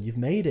representing England. You've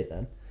made it.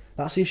 Then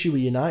that's the issue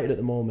with United at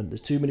the moment.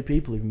 There's too many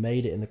people who've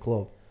made it in the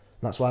club.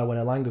 And that's why when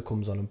Elanga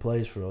comes on and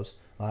plays for us,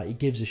 like he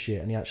gives a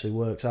shit and he actually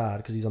works hard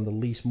because he's on the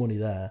least money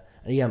there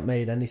and he hasn't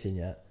made anything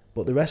yet.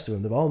 But the rest of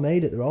them, they've all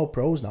made it. They're all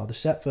pros now. They're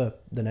set for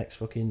the next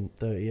fucking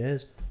 30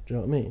 years. Do you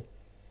know what I mean?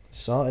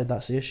 Sorted.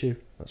 That's the issue.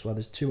 That's why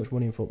there's too much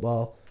money in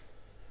football.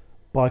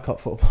 Boycott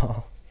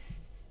football.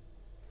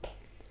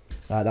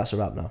 Right, that's a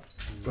wrap now.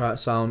 Right,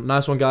 sound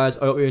nice one, guys.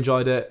 I hope you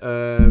enjoyed it.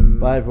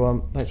 Bye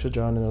everyone. Thanks for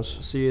joining us.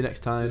 See you next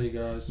See time. you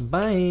guys.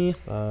 Bye.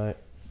 Bye.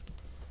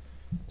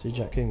 See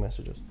Jack King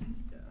messages.